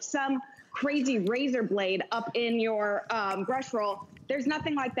basically like some crazy razor blade up in your brush roll. There's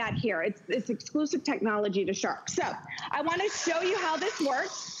nothing like that here. It's exclusive technology to Shark. So I want to show you how this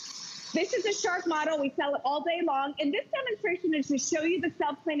works. This is a Shark model. We sell it all day long. And this demonstration is to show you the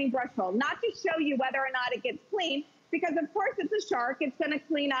self-cleaning brush roll, not to show you whether or not it gets clean, because of course it's a Shark. It's going to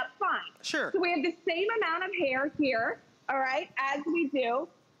clean up fine. Sure. So we have the same amount of hair here, all right, as we do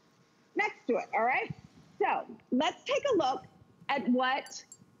next to it, all right? So let's take a look at what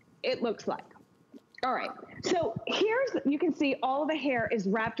it looks like. All right, so you can see all the hair is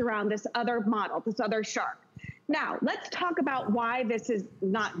wrapped around this other model, this other Shark. Now, let's talk about why this is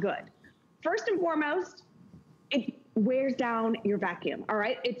not good. First and foremost, it wears down your vacuum, all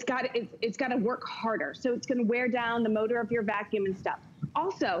right? It's got to work harder, so it's gonna wear down the motor of your vacuum and stuff.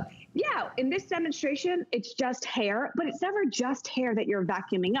 Also, yeah, in this demonstration, it's just hair, but it's never just hair that you're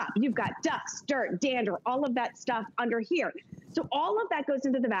vacuuming up. You've got dust, dirt, dander, all of that stuff under here. So all of that goes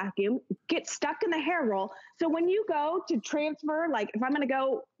into the vacuum, gets stuck in the hair roll. So when you go to transfer, like if I'm gonna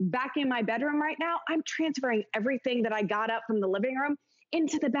go vacuum my bedroom right now, I'm transferring everything that I got up from the living room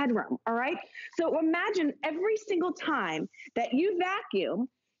into the bedroom, all right? So imagine every single time that you vacuum,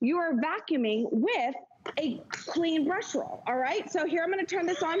 you are vacuuming with a clean brush roll, all right? So here, I'm gonna turn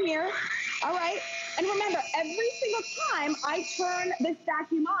this on here, all right? And remember, every single time I turn this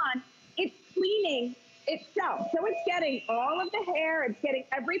vacuum on, it's cleaning itself. So it's getting all of the hair, it's getting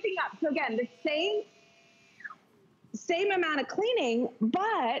everything up. So again, the same amount of cleaning,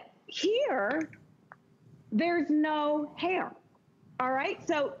 but here, there's no hair, all right?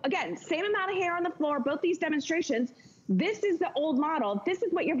 So again, same amount of hair on the floor, both these demonstrations. This is the old model. This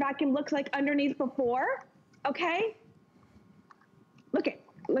is what your vacuum looks like underneath before, okay? Look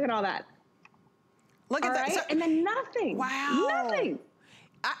at all that. Look at that. Right? So, and then nothing. Wow. Nothing.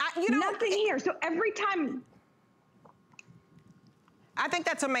 You know, nothing here. So every time. I think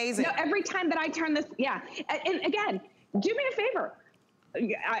that's amazing. No, every time that I turn this, yeah. And again, do me a favor.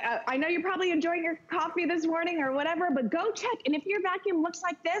 I know you're probably enjoying your coffee this morning or whatever, but go check. And if your vacuum looks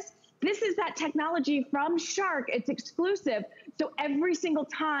like this is that technology from Shark. It's exclusive. So every single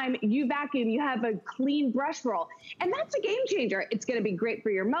time you vacuum, you have a clean brush roll. And that's a game changer. It's going to be great for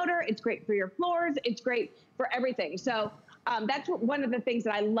your motor. It's great for your floors. It's great for everything. So that's one of the things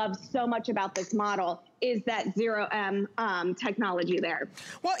that I love so much about this model is that 0M technology there.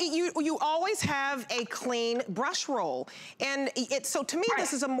 Well, you always have a clean brush roll. And so to me,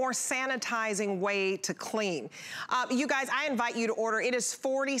 this is a more sanitizing way to clean. You guys, I invite you to order. It is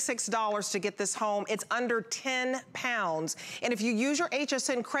 $46 to get this home. It's under 10 pounds. And if you use your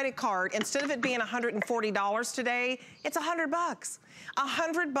HSN credit card, instead of it being $140 today, it's $100.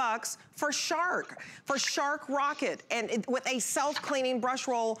 $100 for Shark Rocket, and with a self-cleaning brush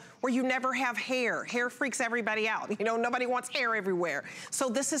roll where you never have hair. Hair freaks everybody out. You know, nobody wants hair everywhere. So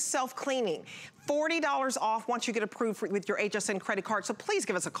this is self-cleaning. $40 off once you get approved with your HSN credit card. So please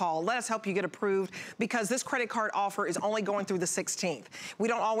give us a call. Let us help you get approved, because this credit card offer is only going through the 16th. We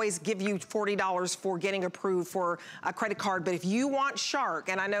don't always give you $40 for getting approved for a credit card, but if you want Shark,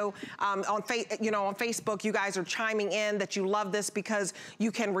 and I know on Facebook you guys are chiming in that you love this because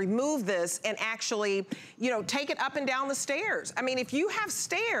you can remove this and actually, take it up and down the stairs. I mean, if you have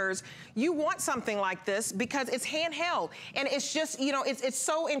stairs, you want something like this because it's handheld and it's just, it's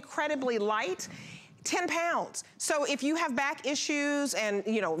so incredibly light. 10 pounds. So if you have back issues and,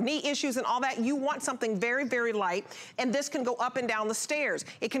 knee issues and all that, you want something very, very light, and this can go up and down the stairs.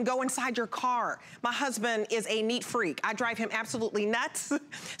 It can go inside your car. My husband is a neat freak. I drive him absolutely nuts.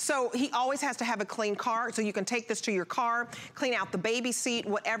 So he always has to have a clean car, so you can take this to your car, clean out the baby seat,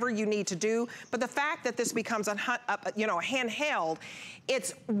 whatever you need to do. But the fact that this becomes a handheld,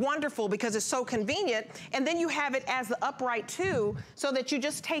 it's wonderful because it's so convenient. And then you have it as the upright too, so that you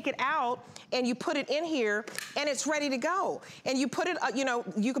just take it out and you put it in here and it's ready to go. And you put it,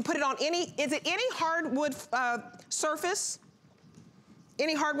 you can put it on any hardwood surface?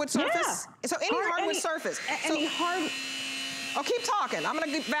 Any hardwood surface? Yeah. So any hardwood surface. Oh, keep talking. I'm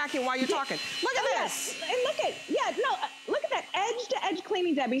gonna vacuum while you're talking. Look at this. And look at that edge-to-edge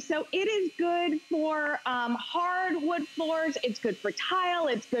cleaning, Debbie. So it is good for hardwood floors. It's good for tile.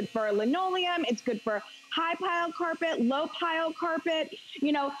 It's good for linoleum. It's good for high pile carpet, low pile carpet.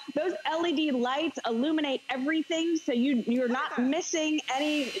 You know, those LED lights illuminate everything, so you're not missing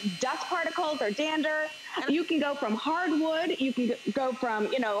any dust particles or dander. You can go from hardwood. You can go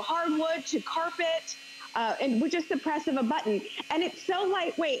from, you know, hardwood to carpet. And with just the press of a button. And it's so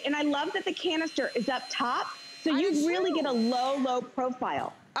lightweight. And I love that the canister is up top. So you really get a low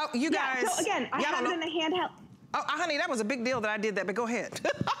profile. Oh, you guys. So again, I have it in the handheld. Oh, honey, that was a big deal that I did that, but go ahead.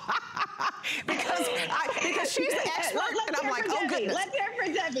 because she's the expert, and I'm like, oh goodness. Let's hear it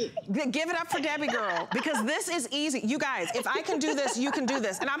for Debbie. Give it up for Debbie, girl, because this is easy. You guys, if I can do this, you can do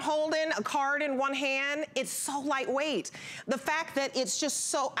this. And I'm holding a card in one hand. It's so lightweight. The fact that it's just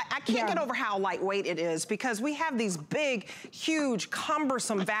so, I can't get over how lightweight it is, because we have these big, huge,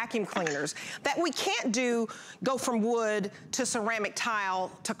 cumbersome vacuum cleaners that we can't go from wood to ceramic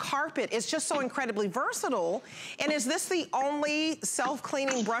tile to carpet. It's just so incredibly versatile. And is this the only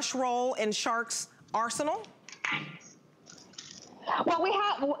self-cleaning brush roll in Shark's arsenal? Well, we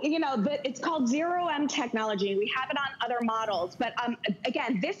have, you know, it's called 0M technology. We have it on other models. But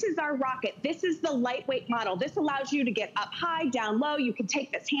again, this is our rocket. This is the lightweight model. This allows you to get up high, down low. You can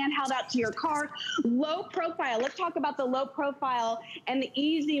take this handheld out to your car. Low profile. Let's talk about the low profile and the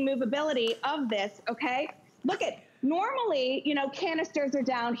easy movability of this, okay? Look at, normally, you know, canisters are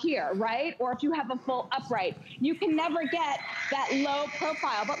down here, right? Or if you have a full upright, you can never get that low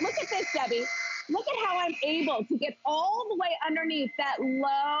profile. But look at this, Debbie. Look at how I'm able to get all the way underneath that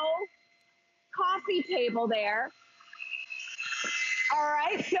low coffee table there. All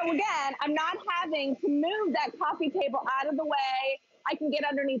right, so again, I'm not having to move that coffee table out of the way. I can get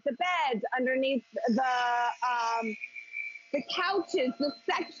underneath the beds, underneath the couches, the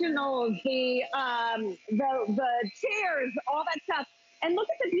sectionals, the chairs, all that stuff. And look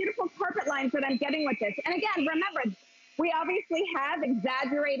at the beautiful carpet lines that I'm getting with this. And again, remember, we obviously have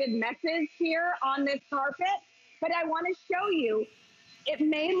exaggerated meshes here on this carpet, but I want to show you, it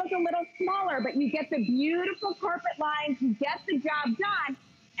may look a little smaller, but you get the beautiful carpet lines, you get the job done.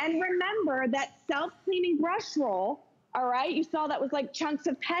 And remember that self-cleaning brush roll, all right? You saw that was like chunks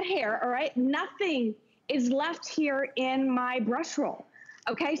of pet hair, all right? Nothing is left here in my brush roll.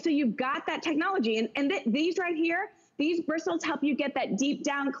 Okay, so you've got that technology. And these right here, these bristles help you get that deep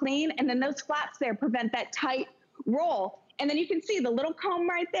down clean, and then those flaps there prevent that tight roll. And then you can see the little comb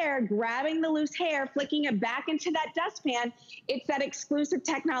right there, grabbing the loose hair, flicking it back into that dustpan. It's that exclusive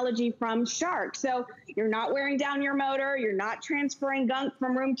technology from Shark. So you're not wearing down your motor, you're not transferring gunk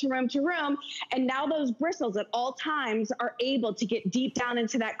from room to room to room. And now those bristles at all times are able to get deep down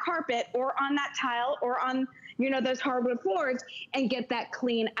into that carpet or on that tile or on, you know, those hardwood floors and get that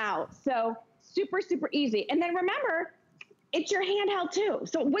clean out. So super, super easy. And then remember, it's your handheld too.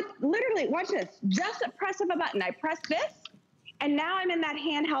 So with literally, watch this, just a press of a button. I press this, and now I'm in that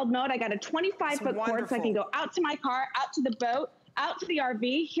handheld mode. I got a 25-foot cord, so I can go out to my car, out to the boat, out to the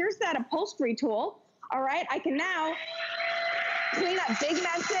RV. Here's that upholstery tool. All right, I can now clean up big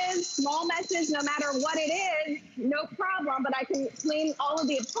messes, small messes, no matter what it is, no problem. But I can clean all of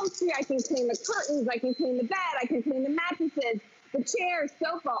the upholstery. I can clean the curtains. I can clean the bed. I can clean the mattresses, the chairs,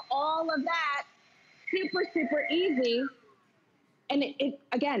 sofa, all of that. Super, super easy. And it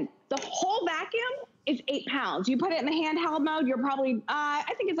again, the whole vacuum is 8 pounds. You put it in the handheld mode, you're probably, I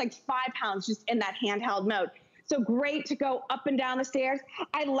think it's like 5 pounds just in that handheld mode. So great to go up and down the stairs.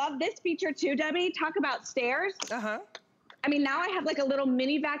 I love this feature too, Debbie. Talk about stairs. I mean, now I have like a little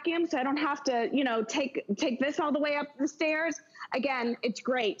mini vacuum, so I don't have to, you know, take this all the way up the stairs. Again, it's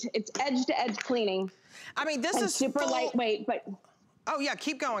great. It's edge to edge cleaning. I mean, this is super lightweight, but. Oh yeah,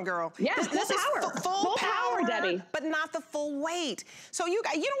 keep going, girl. Yeah, this is full power, Debbie, but not the full weight. So you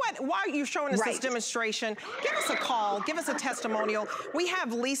know what? While you're showing us this demonstration, give us a call, give us a testimonial. We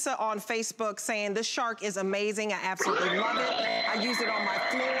have Lisa on Facebook saying this Shark is amazing. I absolutely love it. I use it on my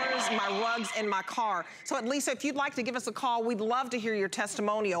floors, my rugs, and my car. So Lisa, if you'd like to give us a call, we'd love to hear your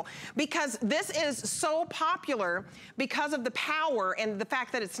testimonial, because this is so popular because of the power and the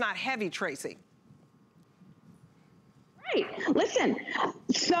fact that it's not heavy, Tracy. Listen,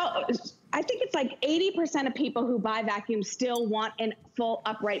 so I think it's like 80% of people who buy vacuums still want a full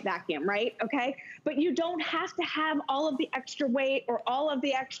upright vacuum, right? Okay. But you don't have to have all of the extra weight or all of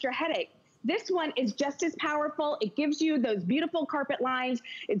the extra headache. This one is just as powerful. It gives you those beautiful carpet lines.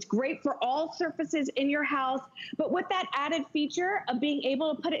 It's great for all surfaces in your house. But with that added feature of being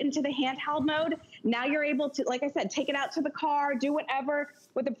able to put it into the handheld mode, now you're able to, like I said, take it out to the car, do whatever.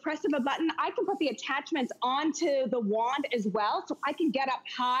 With the press of a button, I can put the attachments onto the wand as well. So I can get up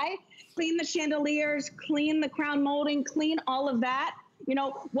high, clean the chandeliers, clean the crown molding, clean all of that. You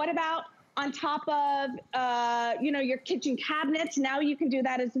know, what about on top of, you know, your kitchen cabinets? Now you can do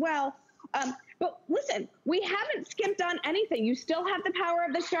that as well. But listen, we haven't skimped on anything. You still have the power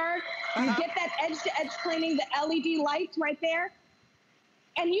of the Shark. You get that edge-to-edge cleaning, the LED lights right there.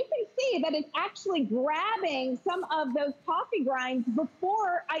 And you can see that it's actually grabbing some of those coffee grinds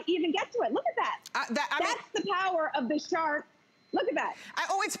before I even get to it. Look at that. That's the power of the Shark. Look at that.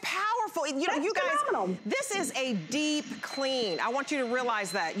 Oh, it's powerful. You know, you guys, phenomenal. This is a deep clean. I want you to realize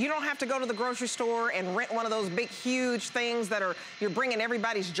that. You don't have to go to the grocery store and rent one of those big, huge things that you're bringing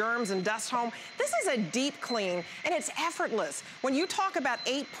everybody's germs and dust home. This is a deep clean, and it's effortless. When you talk about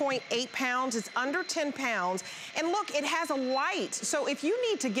 8.8 pounds, it's under 10 pounds. And look, it has a light. So if you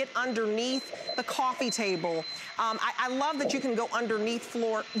need to get underneath the coffee table, I love that you can go underneath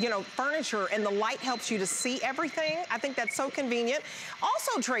floor, you know, furniture, and the light helps you to see everything. I think that's so convenient.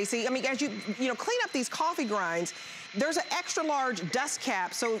 Also, Tracy, I mean, as you know, clean up these coffee grinds, there's an extra large dust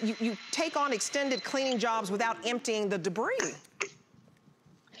cap, so you take on extended cleaning jobs without emptying the debris.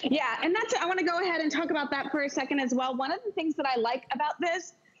 Yeah, and I want to go ahead and talk about that for a second as well. One of the things that I like about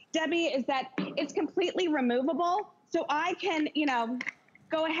this, Debbie, is that it's completely removable. So I can, you know,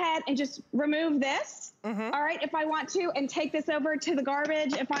 go ahead and just remove this, all right, if I want to, and take this over to the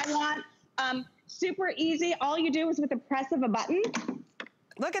garbage if I want. Super easy. All you do is with the press of a button.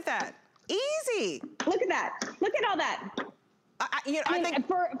 Look at that. Easy. Look at that. Look at all that. I think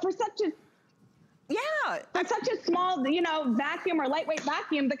for such a for such a small, you know, vacuum or lightweight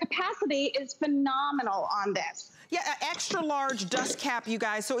vacuum, the capacity is phenomenal on this. Yeah, an extra large dust cap, you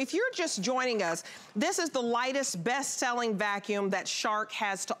guys. So if you're just joining us, this is the lightest, best-selling vacuum that Shark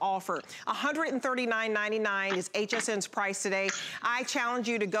has to offer. $139.99 is HSN's price today. I challenge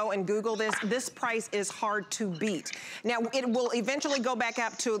you to go and Google this. This price is hard to beat. Now, it will eventually go back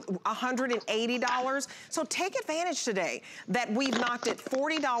up to $180. So take advantage today that we've knocked it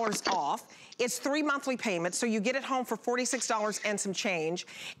 $40 off. It's 3 monthly payments, so you get it home for $46 and some change.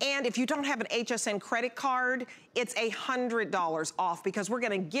 And if you don't have an HSN credit card, it's $100 off because we're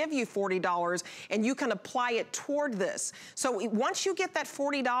gonna give you $40 and you can apply it toward this. So once you get that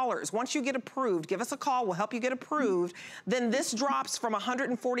 $40, once you get approved, give us a call, we'll help you get approved, then this drops from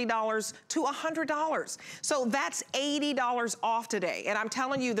 $140 to $100. So that's $80 off today. And I'm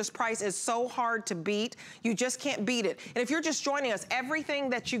telling you, this price is so hard to beat, you just can't beat it. And if you're just joining us, everything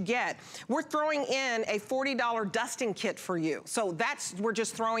that you get, we're throwing in a $40 dusting kit for you. So we're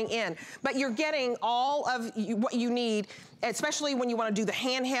just throwing in. But you're getting all of what you need, especially when you want to do the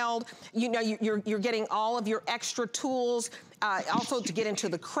handheld. You know, you're getting all of your extra tools, also to get into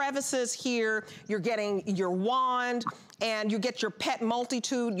the crevices here. You're getting your wand, and you get your pet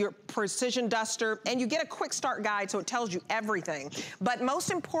multi-tool, your precision duster, and you get a quick start guide so it tells you everything. But most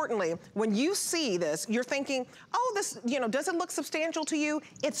importantly, when you see this, you're thinking, oh, this, you know, does it look substantial to you?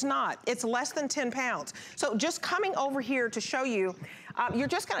 It's not. It's less than 10 pounds. So just coming over here to show you, you're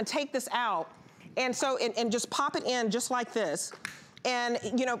just gonna take this out, and so, and just pop it in just like this. And,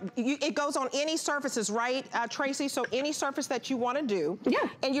 you know, it goes on any surfaces, right, Tracy? So any surface that you want to do. Yeah.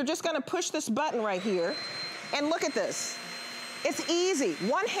 And you're just going to push this button right here. And look at this. It's easy.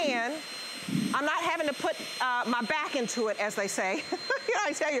 One hand. I'm not having to put my back into it, as they say. You know,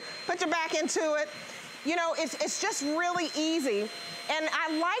 I tell you, put your back into it. You know, it's just really easy. And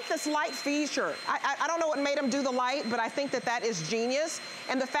I like this light feature. I don't know what made them do the light, but I think that is genius.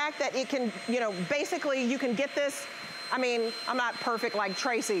 And the fact that it can, you know, basically you can get this. I mean, I'm not perfect like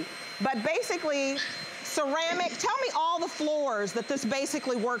Tracy, but basically ceramic. Tell me all the floors that this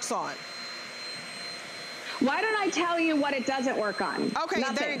basically works on. Why don't I tell you what it doesn't work on? Okay,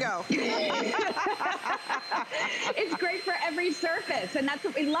 nothing. There you go. It's great for every surface, and that's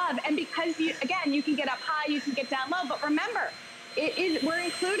what we love. And because, again, you can get up high, you can get down low, but remember, we're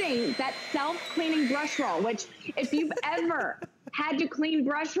including that self-cleaning brush roll, which if you've ever had to clean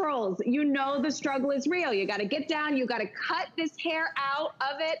brush rolls, you know the struggle is real. You got to get down, you got to cut this hair out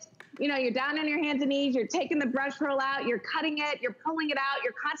of it. You know, you're down on your hands and knees, you're taking the brush roll out, you're cutting it, you're pulling it out,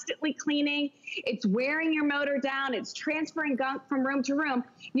 you're constantly cleaning. It's wearing your motor down, it's transferring gunk from room to room.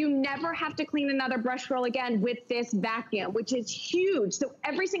 You never have to clean another brush roll again with this vacuum, which is huge. So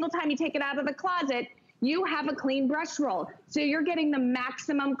every single time you take it out of the closet, you have a clean brush roll. So you're getting the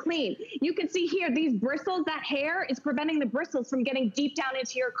maximum clean. You can see here, these bristles, that hair is preventing the bristles from getting deep down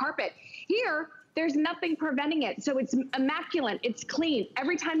into your carpet. Here, there's nothing preventing it. So it's immaculate, it's clean.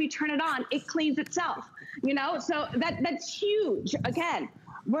 Every time you turn it on, it cleans itself, you know? So that's huge. Again,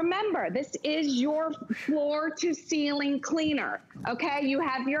 remember, this is your floor to ceiling cleaner, okay? You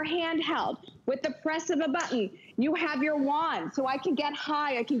have your handheld with the press of a button. You have your wand, so I can get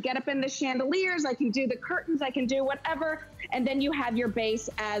high, I can get up in the chandeliers, I can do the curtains, I can do whatever, and then you have your base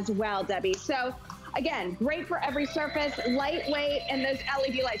as well, Debbie. So again, great for every surface, lightweight, and those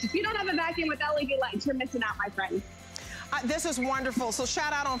LED lights. If you don't have a vacuum with LED lights, you're missing out, my friends. This is wonderful. So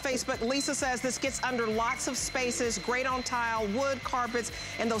shout out on Facebook. Lisa says this gets under lots of spaces, great on tile, wood, carpets,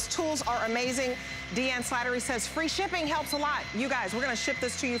 and those tools are amazing. Deanne Slattery says free shipping helps a lot. You guys, we're gonna ship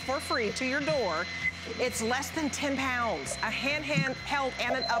this to you for free to your door. It's less than 10 pounds, a handheld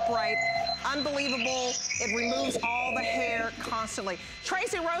and an upright. Unbelievable. It removes all the hair constantly.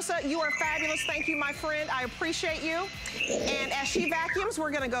 Tracy Rosa, you are fabulous. Thank you, my friend. I appreciate you. And as she vacuums,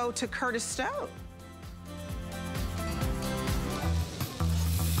 we're gonna go to Curtis Stone.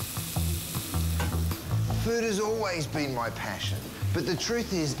 Food has always been my passion, but the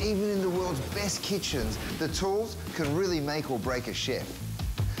truth is, even in the world's best kitchens, the tools can really make or break a chef.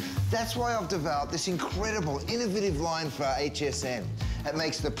 That's why I've developed this incredible, innovative line for HSN. It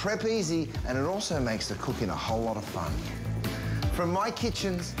makes the prep easy, and it also makes the cooking a whole lot of fun. From my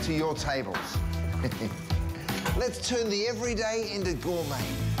kitchens to your tables. Let's turn the everyday into gourmet.